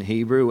sounds in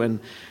Hebrew, and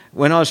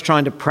when I was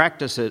trying to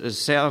practice it, it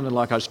sounded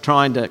like I was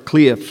trying to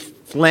clear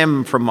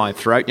phlegm from my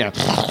throat,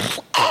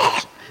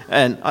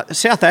 And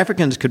South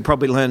Africans could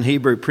probably learn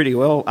Hebrew pretty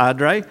well,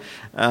 Adre.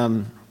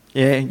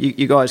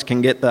 You guys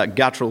can get the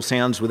guttural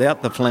sounds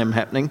without the phlegm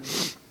happening.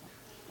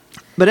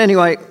 But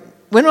anyway,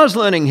 when I was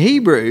learning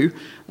Hebrew,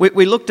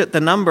 we looked at the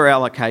number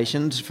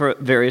allocations for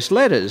various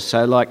letters.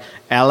 So like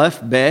Aleph,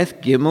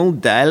 Beth, Gimel,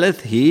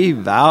 Daleth, He,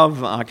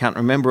 Vav, I can't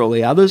remember all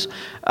the others,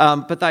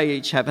 but they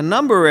each have a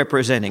number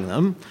representing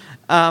them.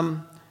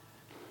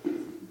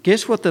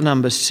 Guess what the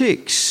number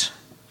 6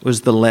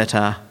 was? The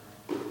letter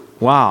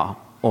Waw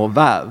or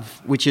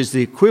Vav, which is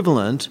the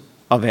equivalent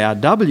of our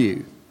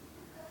W.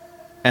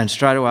 And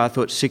straight away I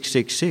thought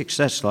 666,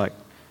 that's like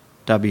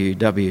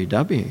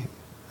www.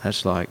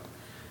 That's like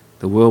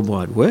the World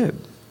Wide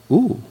Web.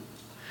 Ooh.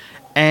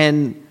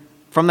 And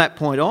from that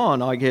point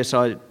on, I guess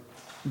I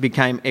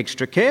became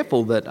extra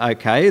careful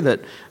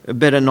that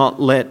better not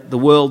let the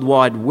World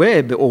Wide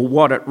Web or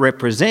what it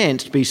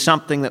represents be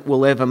something that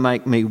will ever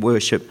make me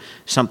worship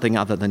something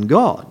other than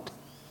God.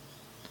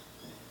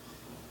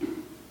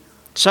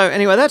 So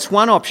anyway, that's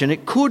one option.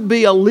 It could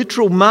be a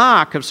literal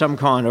mark of some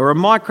kind, or a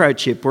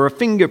microchip, or a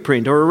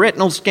fingerprint, or a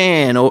retinal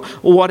scan, or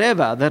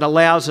whatever that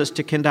allows us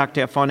to conduct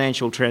our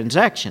financial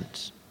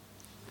transactions.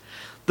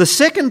 The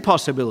second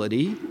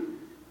possibility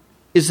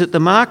is that the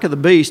mark of the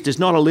beast is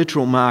not a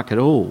literal mark at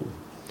all.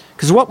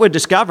 Because what we're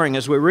discovering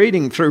as we're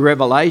reading through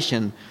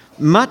Revelation,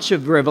 much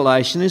of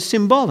Revelation is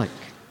symbolic.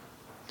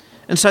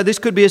 And so this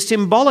could be a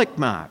symbolic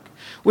mark.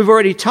 We've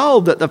already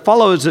told that the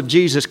followers of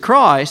Jesus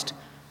Christ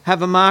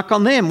have a mark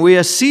on them. We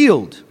are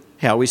sealed.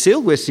 How are we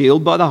sealed? We're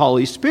sealed by the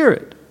Holy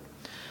Spirit.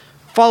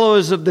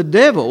 Followers of the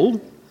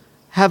devil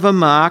have a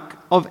mark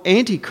of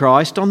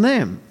Antichrist on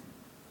them.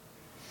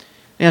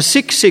 Now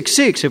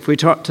 666, if we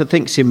try to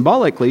think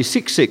symbolically,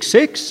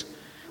 666,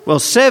 well,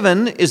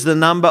 7 is the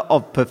number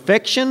of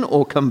perfection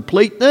or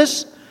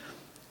completeness.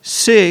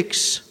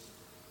 6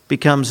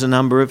 becomes the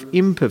number of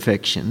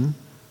imperfection,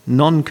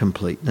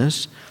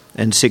 non-completeness,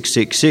 and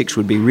 666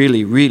 would be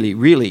really, really,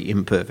 really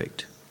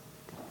imperfect.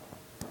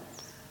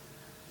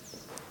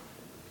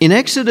 In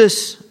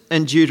Exodus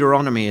and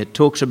Deuteronomy, it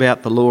talks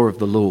about the law of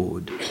the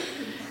Lord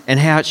and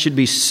how it should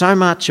be so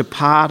much a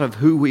part of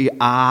who we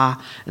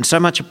are and so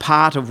much a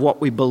part of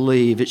what we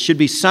believe. It should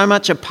be so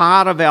much a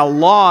part of our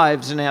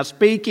lives and our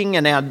speaking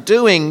and our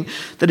doing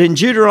that in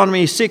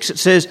Deuteronomy 6 it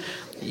says,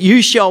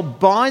 "You shall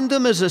bind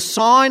them as a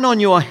sign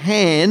on your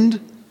hand,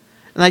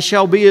 and they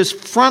shall be as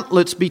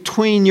frontlets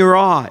between your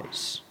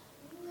eyes."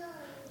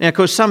 Now, of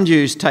course, some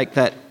Jews take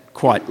that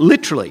quite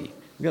literally.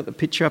 You got the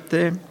picture up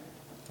there?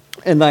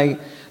 And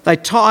they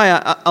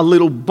tie a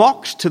little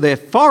box to their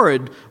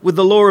forehead with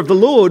the law of the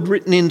Lord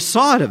written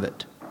inside of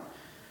it.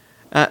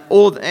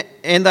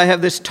 And they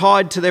have this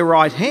tied to their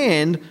right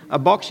hand, a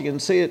box, you can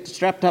see it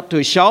strapped up to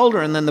his shoulder,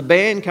 and then the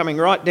band coming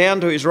right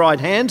down to his right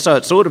hand, so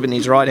it's sort of in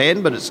his right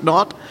hand, but it's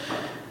not.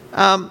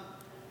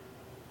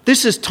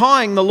 This is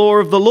tying the law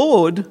of the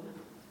Lord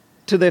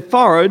to their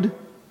forehead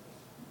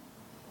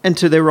and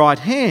to their right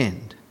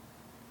hand.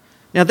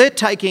 Now they're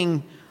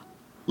taking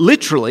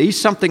literally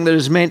something that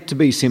is meant to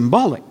be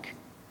symbolic.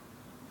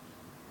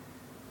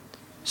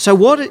 So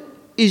what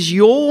is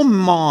your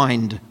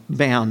mind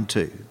bound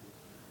to?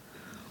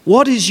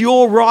 What is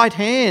your right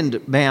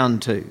hand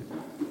bound to?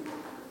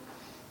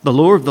 The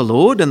law of the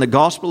Lord and the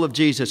gospel of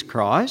Jesus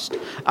Christ?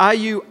 Are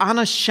you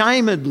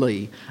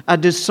unashamedly a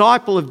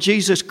disciple of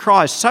Jesus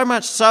Christ, so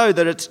much so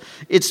that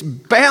it's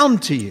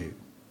bound to you?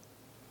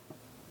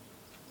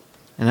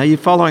 And are you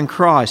following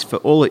Christ for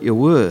all that you're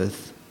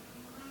worth?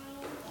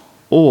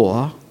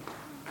 Or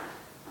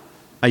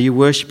are you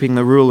worshipping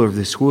the ruler of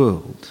this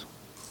world?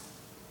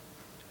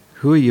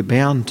 Who are you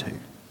bound to?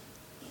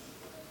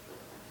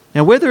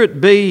 Now, whether it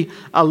be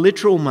a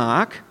literal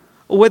mark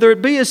or whether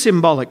it be a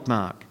symbolic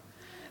mark,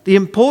 the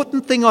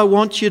important thing I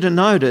want you to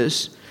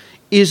notice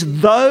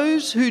is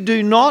those who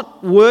do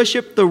not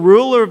worship the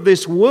ruler of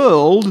this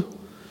world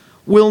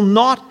will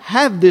not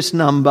have this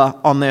number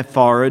on their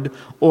forehead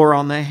or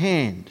on their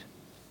hand.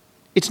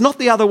 It's not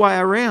the other way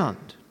around.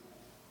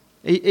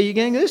 Are you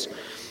getting this?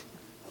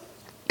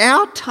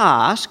 Our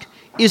task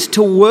is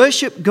to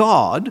worship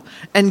God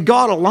and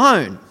God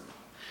alone.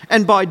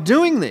 And by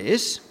doing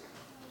this,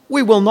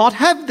 we will not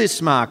have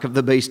this mark of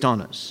the beast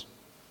on us.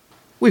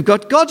 We've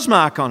got God's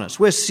mark on us.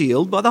 We're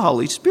sealed by the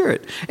Holy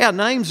Spirit. Our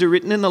names are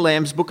written in the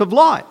Lamb's Book of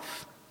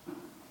Life.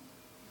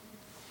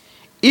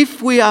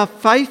 if we are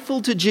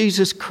faithful to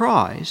Jesus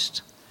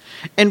Christ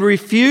and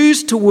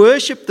refuse to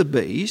worship the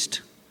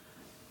beast,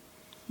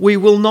 we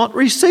will not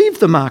receive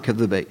the mark of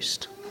the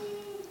beast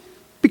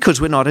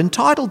because we're not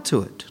entitled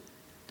to it.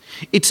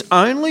 It's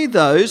only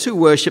those who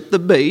worship the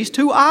beast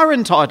who are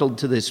entitled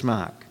to this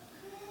mark.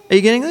 Are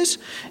you getting this?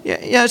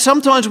 Yeah,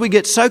 sometimes we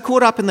get so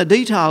caught up in the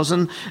details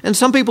and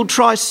some people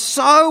try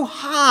so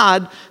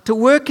hard to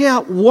work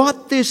out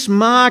what this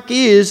mark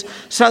is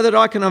so that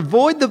I can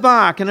avoid the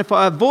mark. And if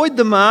I avoid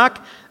the mark,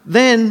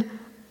 then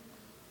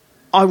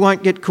I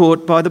won't get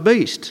caught by the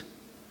beast.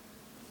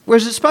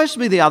 Whereas it's supposed to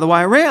be the other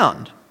way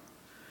around.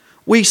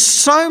 We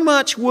so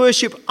much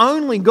worship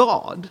only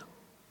God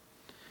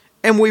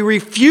and we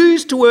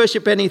refuse to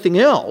worship anything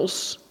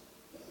else.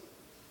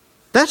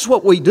 That's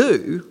what we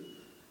do.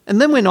 And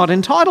then we're not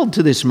entitled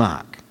to this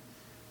mark.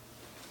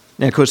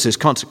 Now, of course, there's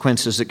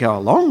consequences that go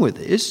along with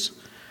this.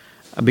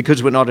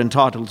 Because we're not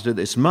entitled to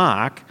this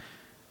mark,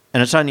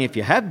 and it's only if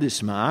you have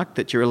this mark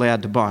that you're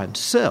allowed to buy and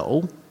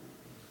sell,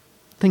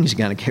 things are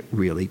going to get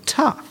really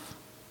tough.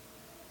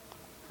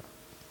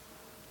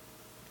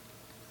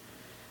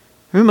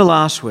 Remember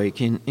last week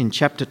in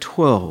chapter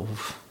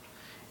 12,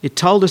 it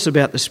told us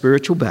about the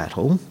spiritual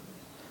battle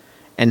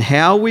and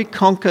how we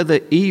conquer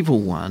the evil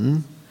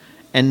one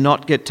and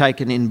not get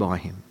taken in by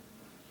him.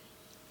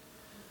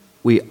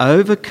 We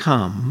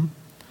overcome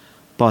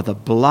by the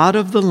blood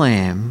of the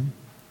Lamb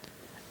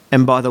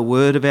and by the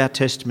word of our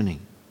testimony.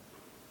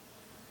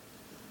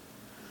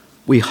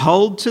 We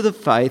hold to the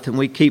faith and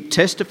we keep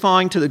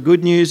testifying to the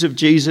good news of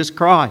Jesus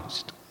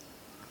Christ.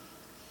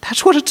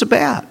 That's what it's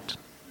about.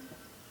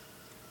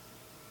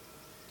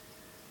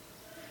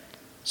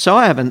 So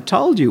I haven't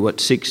told you what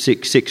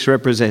 666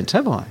 represents,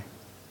 have I?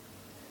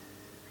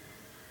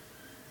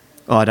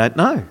 I don't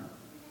know.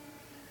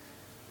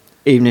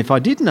 Even if I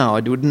did know, I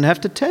wouldn't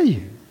have to tell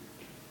you,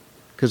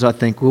 because I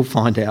think we'll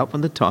find out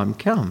when the time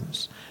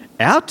comes.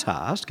 Our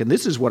task, and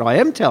this is what I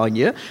am telling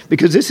you,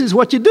 because this is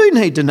what you do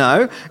need to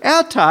know,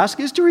 our task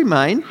is to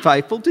remain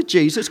faithful to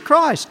Jesus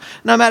Christ,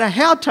 no matter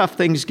how tough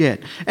things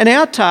get. And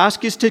our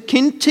task is to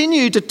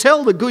continue to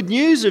tell the good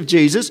news of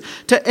Jesus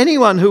to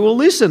anyone who will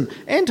listen,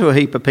 and to a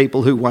heap of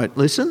people who won't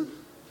listen.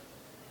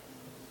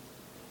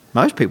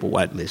 Most people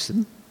won't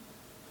listen,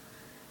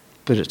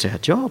 but it's our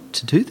job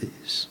to do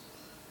this.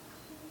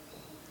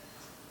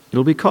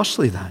 It'll be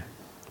costly though.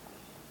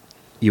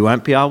 You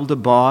won't be able to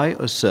buy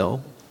or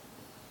sell.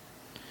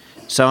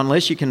 So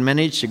unless you can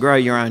manage to grow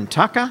your own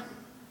tucker,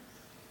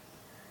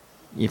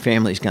 your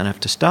family's going to have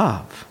to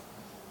starve.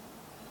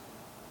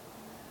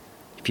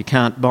 If you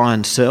can't buy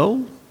and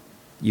sell,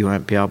 you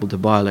won't be able to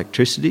buy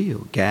electricity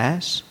or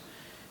gas.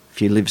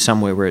 If you live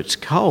somewhere where it's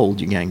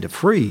cold, you're going to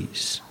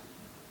freeze.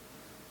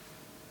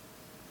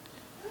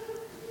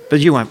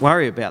 But you won't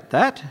worry about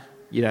that.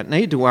 You don't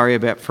need to worry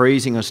about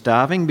freezing or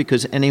starving,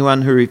 because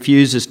anyone who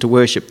refuses to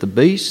worship the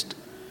beast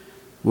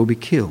will be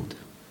killed.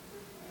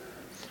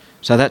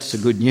 So that's the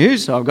good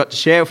news I've got to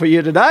share for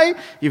you today.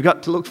 You've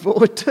got to look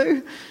forward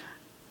to.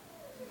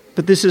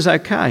 But this is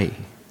okay,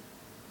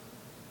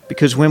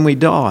 because when we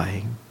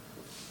die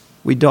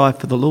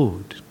for the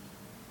Lord.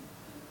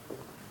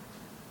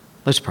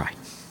 Let's pray.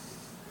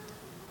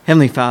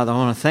 Heavenly Father, I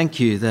want to thank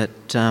you that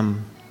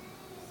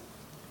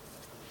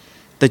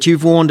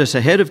you've warned us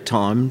ahead of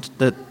time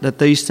that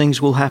these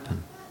things will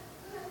happen.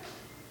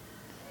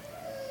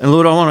 And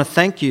Lord, I want to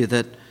thank you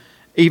that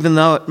even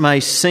though it may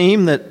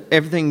seem that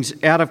everything's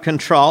out of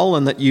control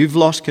and that you've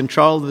lost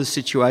control of the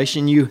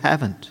situation, you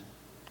haven't.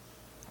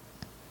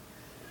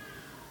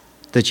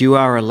 That you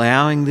are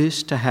allowing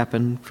this to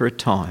happen for a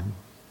time.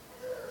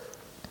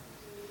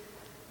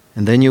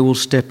 And then you will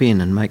step in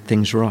and make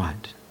things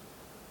right.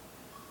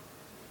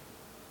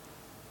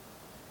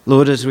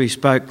 Lord, as we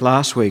spoke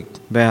last week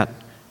about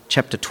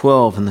chapter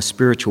 12 and the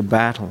spiritual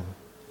battle,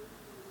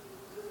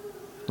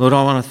 Lord,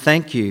 I want to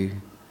thank you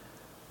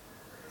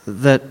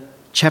that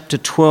chapter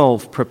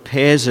 12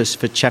 prepares us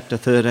for chapter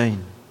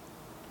 13.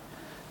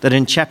 That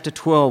in chapter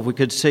 12 we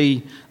could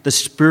see the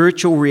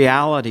spiritual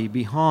reality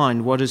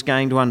behind what is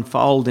going to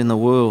unfold in the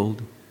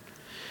world.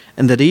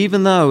 And that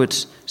even though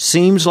it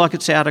seems like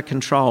it's out of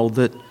control,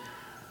 that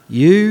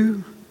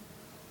you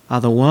are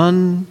the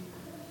one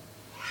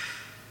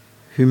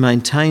who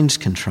maintains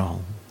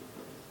control.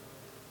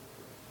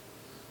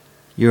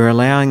 You're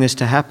allowing this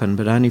to happen,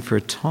 but only for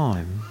a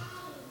time.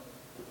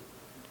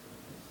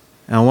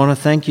 And I want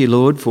to thank you,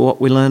 Lord, for what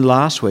we learned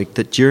last week,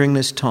 that during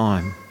this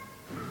time,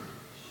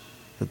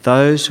 that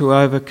those who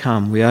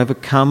overcome, we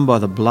overcome by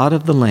the blood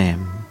of the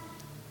Lamb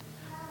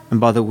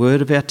and by the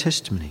word of our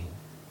testimony.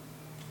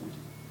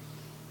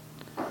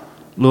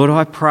 Lord,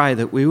 I pray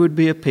that we would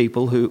be a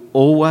people who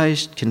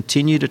always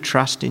continue to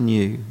trust in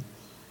you.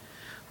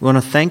 We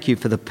want to thank you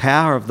for the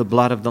power of the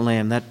blood of the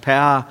Lamb, that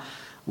power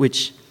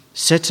which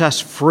sets us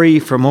free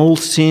from all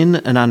sin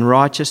and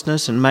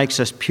unrighteousness and makes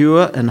us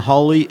pure and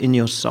holy in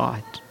your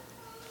sight.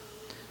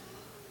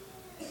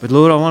 But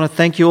Lord, I want to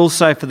thank you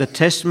also for the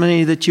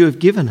testimony that you have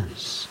given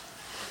us.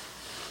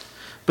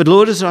 But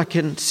Lord, as I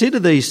consider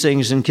these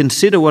things and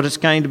consider what it's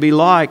going to be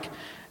like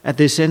at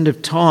this end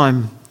of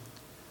time,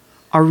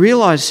 I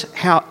realise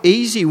how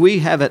easy we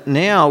have it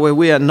now where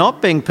we are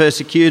not being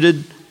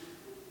persecuted,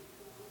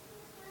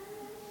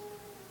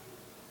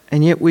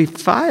 and yet we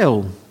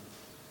fail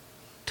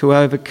to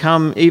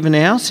overcome even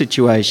our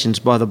situations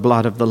by the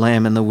blood of the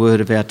Lamb and the word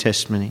of our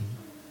testimony.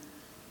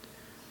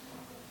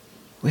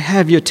 We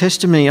have your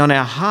testimony on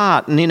our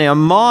heart and in our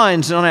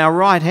minds and on our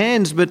right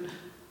hands, but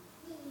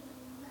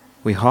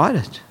we hide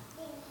it.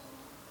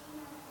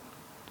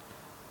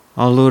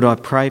 Oh Lord, I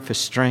pray for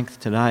strength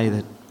today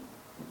that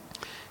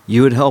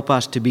you would help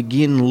us to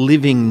begin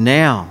living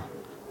now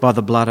by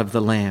the blood of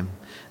the Lamb.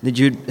 That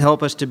you'd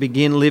help us to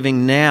begin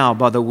living now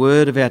by the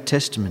word of our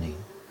testimony.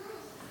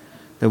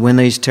 That when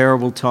these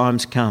terrible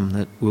times come,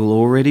 that we'll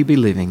already be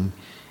living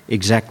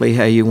exactly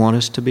how you want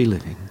us to be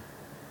living.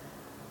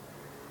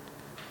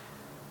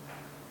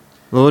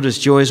 Lord, as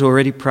Joy's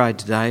already prayed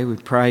today, we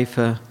pray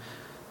for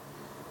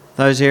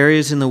those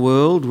areas in the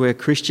world where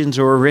Christians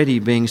are already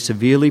being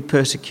severely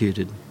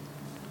persecuted,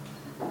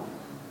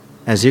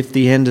 as if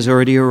the end has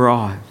already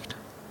arrived.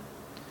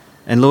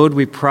 And Lord,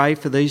 we pray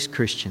for these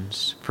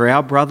Christians, for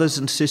our brothers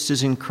and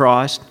sisters in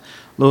Christ,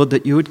 Lord,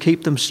 that you would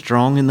keep them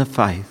strong in the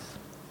faith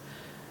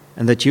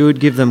and that you would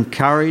give them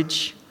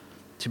courage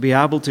to be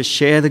able to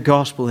share the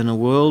gospel in a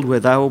world where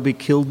they will be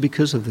killed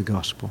because of the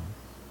gospel.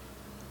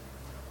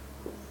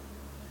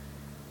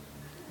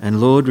 And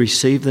Lord,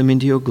 receive them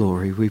into your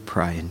glory, we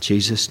pray in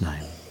Jesus'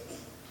 name.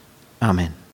 Amen.